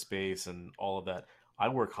office space and all of that. I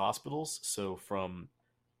work hospitals, so from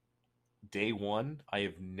day one, I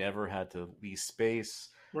have never had to lease space.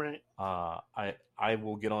 Right. I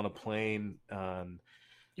will get on a plane and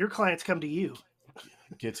Your clients come to you.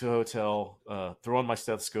 get to a hotel, throw on my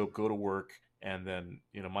stethoscope, go to work, and then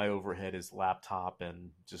my overhead is laptop and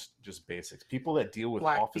just basics. People that deal with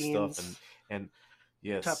Black office stuff beans, and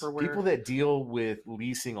yes, Tupperware. people that deal with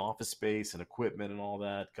leasing office space and equipment and all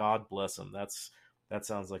that, God bless them. That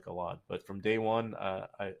sounds like a lot. But from day one,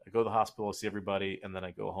 I go to the hospital, I see everybody, and then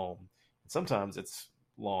I go home. And sometimes it's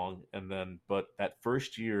long, but that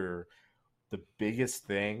first year, the biggest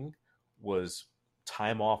thing was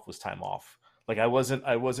time off. Was time off. Like I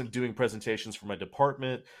wasn't doing presentations for my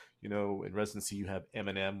department. In residency you have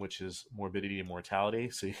M&M, which is morbidity and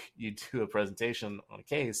mortality. So you do a presentation on a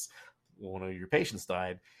case. One of your patients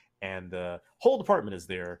died, and the whole department is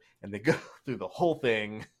there, and they go through the whole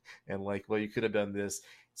thing, and like, well, you could have done this.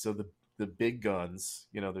 So the big guns,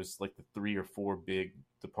 there's like the 3 or 4 big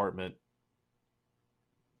department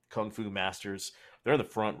kung fu masters. They're in the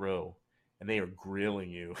front row, and they are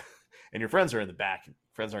grilling you, and your friends are in the back.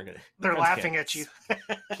 Friends aren't gonna. They're Friends laughing at you.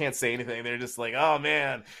 can't say anything. They're just like, oh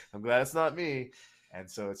man, I'm glad it's not me.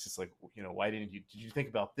 And so it's just like, why did you think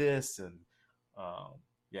about this? And um,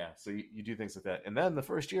 yeah, so you do things like that. And then the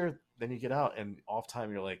first year, then you get out, and off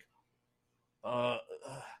time you're like, I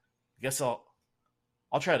guess I'll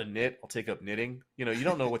try to knit. I'll take up knitting. You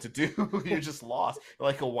don't know what to do. You're just lost. You're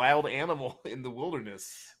like a wild animal in the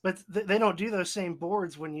wilderness. But they don't do those same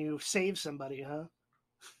boards when you save somebody, huh?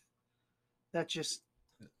 That's just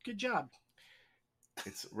good job.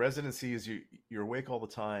 It's residency is you're awake all the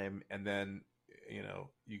time, and then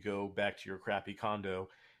you go back to your crappy condo,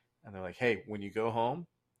 and they're like, hey, when you go home,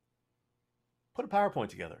 put a PowerPoint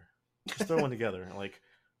together. Just throw one together. Like,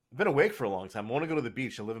 I've been awake for a long time. I want to go to the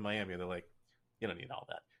beach. I live in Miami. They're like, you don't need all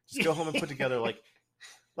that. Just go home and put together like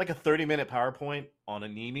a 30-minute PowerPoint on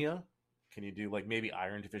anemia. Can you do like maybe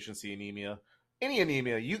iron deficiency anemia? Any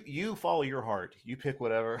anemia, you follow your heart. You pick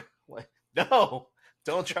whatever. Like, no,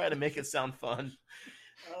 don't try to make it sound fun.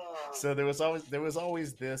 So there was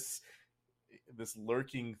always this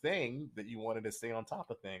lurking thing that you wanted to stay on top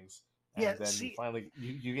of things. And yeah. then See, you finally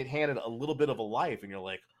you get handed a little bit of a life, and you're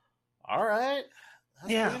like, all right,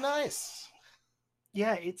 that's yeah, pretty nice.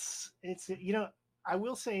 yeah. It's I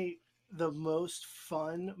will say the most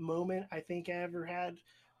fun moment I think I ever had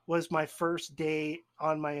was my first day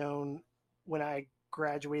on my own when I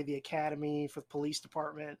graduated the academy for the police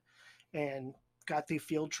department and got through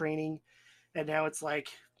field training. And now it's like,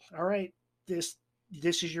 all right, this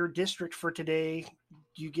is your district for today.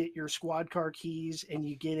 You get your squad car keys and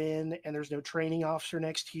you get in, and there's no training officer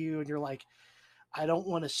next to you, and you're like, I don't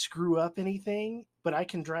want to screw up anything, but I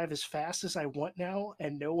can drive as fast as I want now,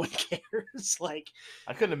 and no one cares. Like,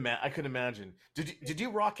 I couldn't imagine. Did you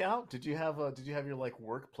rock out? Did you have your like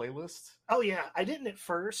work playlist? oh yeah, I didn't at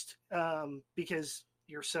first, because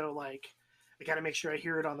you're so like, I got to make sure I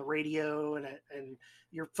hear it on the radio, and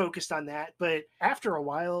you're focused on that. But after a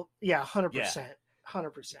while, yeah, 100%, Yeah.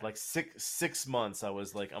 100%. Like six months, I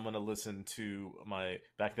was like, I'm gonna listen to my.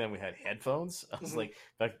 Back then, we had headphones. I was like,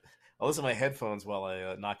 I'll listen to my headphones while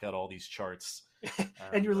I knock out all these charts.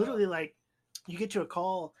 And you're literally like, you get to a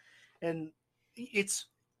call, and it's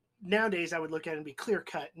nowadays I would look at it and be clear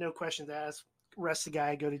cut, no questions asked, arrest the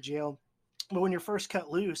guy, go to jail. But when you're first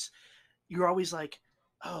cut loose, you're always like,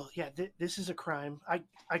 oh yeah, this is a crime.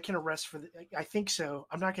 I can arrest for I think so.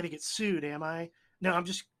 I'm not going to get sued, am I? No,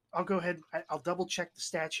 I'll go ahead. I'll double check the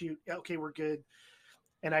statute. Okay, we're good.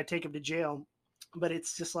 And I take him to jail. But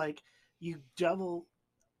it's just like you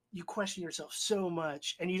question yourself so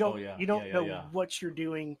much, and you oh don't yeah, you don't yeah, yeah, know yeah. what you're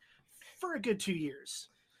doing for a good 2 years.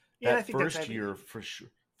 Yeah, I That think that's first year, for sure,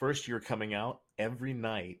 first year coming out, every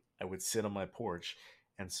night I would sit on my porch,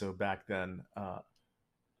 and so back then, I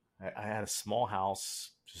had a small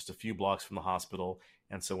house just a few blocks from the hospital,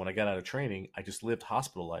 and so when I got out of training, I just lived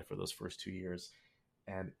hospital life for those first 2 years,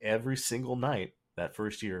 and every single night that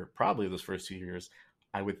first year, probably those first 2 years,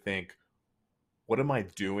 I would think, what am I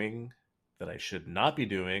doing that I should not be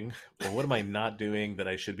doing, or what am I not doing that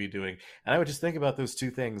I should be doing? And I would just think about those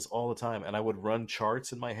two things all the time, and I would run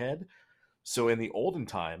charts in my head. So in the olden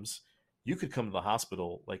times, you could come to the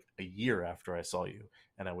hospital like a year after I saw you,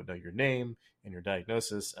 and I would know your name and your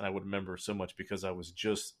diagnosis, and I would remember so much because I was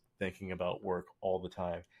just thinking about work all the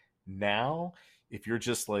time. Now, if you're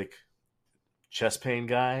just like chest pain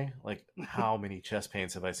guy, like how many chest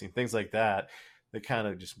pains have I seen? Things like that, they kind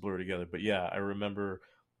of just blur together. But yeah, I remember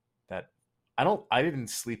that I didn't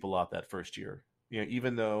sleep a lot that first year. You know,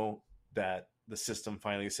 even though that the system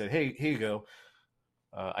finally said, "Hey, here you go."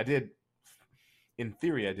 I did, in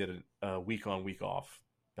theory, I did a week on, week off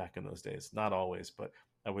back in those days. Not always, but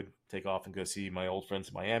I would take off and go see my old friends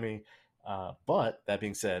in Miami. But that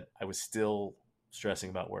being said, I was still stressing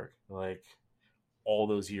about work, like all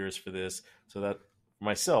those years for this. So that for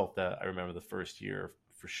myself, that I remember the first year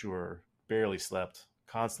for sure, barely slept,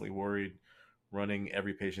 constantly worried, running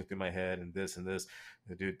every patient through my head, and this and this.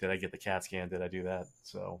 Did I get the CAT scan? Did I do that?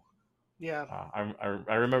 So Yeah.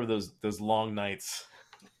 I remember those long nights.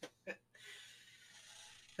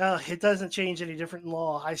 It doesn't change any different in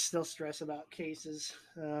law. I still stress about cases,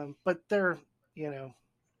 but they're, you know,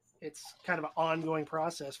 it's kind of an ongoing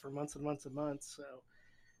process for months and months and months. So,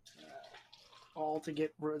 all to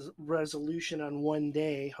get resolution on one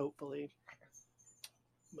day, hopefully.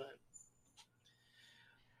 But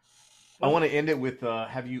I want to end it with: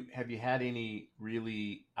 have you had any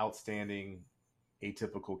really outstanding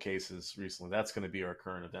atypical cases recently? That's going to be our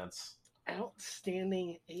current events.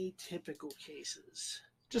 Outstanding atypical cases.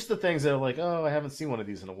 Just the things that are like, oh, I haven't seen one of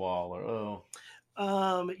these in a while, or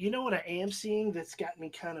You know what I am seeing that's got me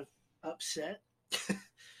kind of upset,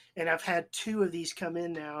 and I've had two of these come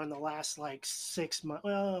in now in the last like 6 months,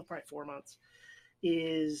 well, probably 4 months.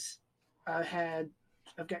 Is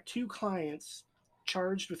I've got two clients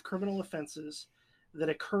charged with criminal offenses that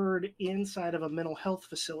occurred inside of a mental health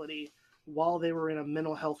facility while they were in a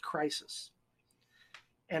mental health crisis.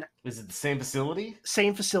 And is it the same facility?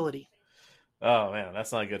 Same facility. Oh man,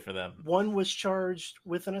 that's not good for them. One was charged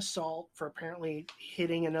with an assault for apparently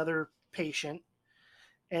hitting another patient,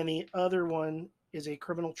 and the other one is a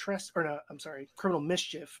criminal criminal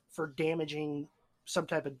mischief for damaging some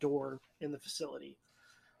type of door in the facility.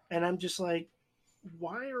 And I'm just like,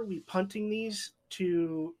 why are we punting these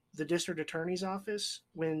to the district attorney's office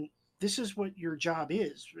when this is what your job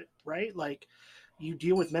is, right? Like, you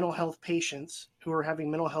deal with mental health patients who are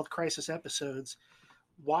having mental health crisis episodes.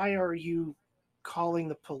 Why are you calling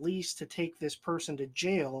the police to take this person to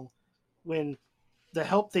jail when the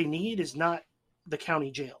help they need is not the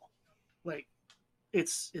county jail? Like,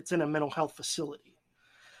 it's in a mental health facility.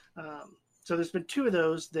 So there's been two of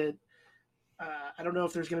those that I don't know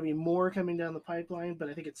if there's going to be more coming down the pipeline, but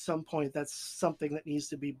I think at some point that's something that needs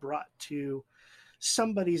to be brought to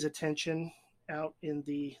somebody's attention out in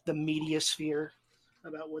the media sphere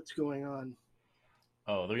about what's going on.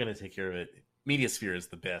 Oh, they're going to take care of it. Media sphere is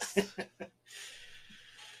the best.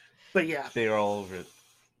 But yeah, they are all over it.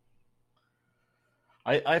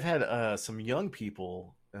 I've had some young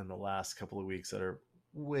people in the last couple of weeks that are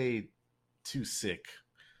way too sick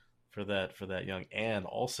for that young. And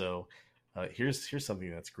also, here's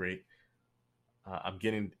something that's great. I'm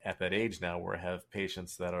getting at that age now where I have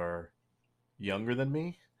patients that are younger than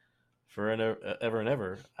me. Ever and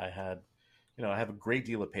ever, I have a great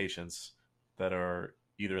deal of patients that are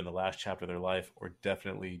either in the last chapter of their life or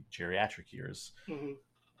definitely geriatric years. Mm-hmm.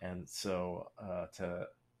 And so to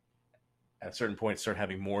at a certain point start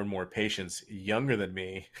having more and more patients younger than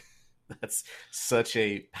me, that's such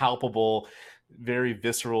a palpable, very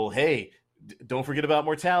visceral, hey, don't forget about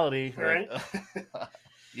mortality. Right.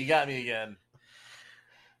 You got me again.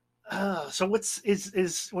 So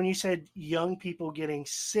is when you said young people getting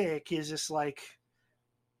sick, is this like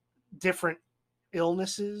different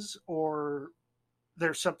illnesses, or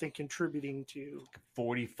there's something contributing to?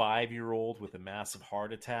 45-year-old with a massive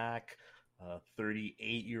heart attack,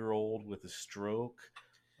 38-year-old with a stroke.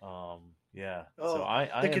 Yeah. Oh, so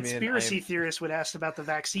I the conspiracy theorist would ask about the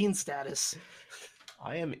vaccine status.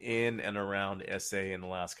 I am in and around SA in the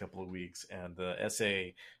last couple of weeks, and the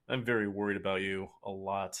SA, I'm very worried about you a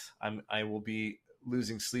lot. I will be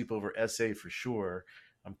losing sleep over SA for sure.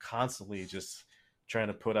 I'm constantly just trying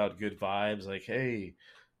to put out good vibes, like, hey,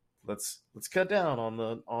 let's cut down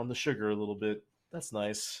on the sugar a little bit. That's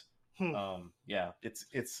nice. Yeah,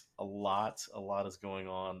 it's a lot is going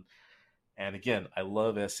on. And again, I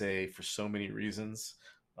love SA for so many reasons.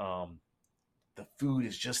 The food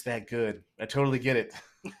is just that good. I totally get it.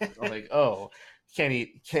 I'm like, oh, can't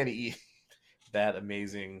eat that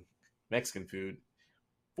amazing Mexican food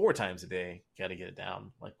 4 times a day. Got to get it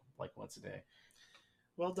down like once a day.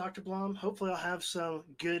 Well, Dr. Blom, hopefully I'll have some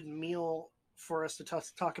good meal for us to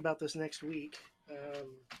talk about this next week.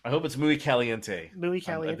 I hope it's muy caliente. Muy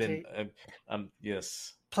I've been, caliente.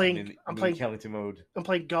 yes, I'm Playing. in I'm muy playing. caliente mode. I'm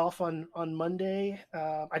playing golf on Monday.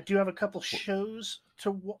 I do have a couple shows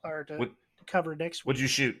to What cover next What'd week. you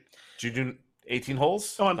shoot? Did you do 18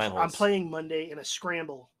 holes? Oh, 9 holes. playing Monday in a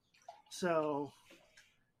scramble, so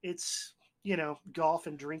it's golf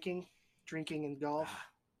and drinking and golf.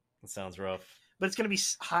 That sounds rough. But it's going to be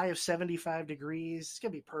high of 75 degrees. It's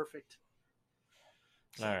going to be perfect.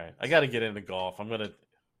 All right, I got to get into golf. I don't know.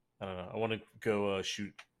 I want to go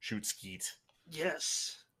shoot skeet.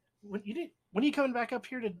 Yes. When are you coming back up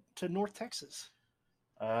here to North Texas?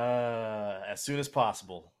 As soon as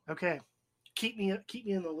possible. Okay. Keep me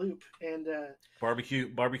in the loop and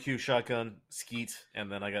barbecue, shotgun, skeet,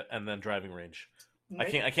 and then driving range. I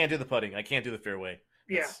can't do the putting. I can't do the fairway.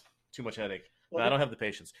 That's too much headache. Well, I don't have the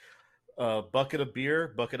patience. Bucket of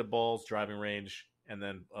beer, bucket of balls, driving range, and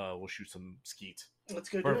then we'll shoot some skeet. Let's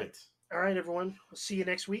go. Perfect. Do it. All right, everyone. We'll see you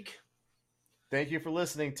next week. Thank you for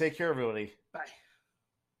listening. Take care, everybody. Bye.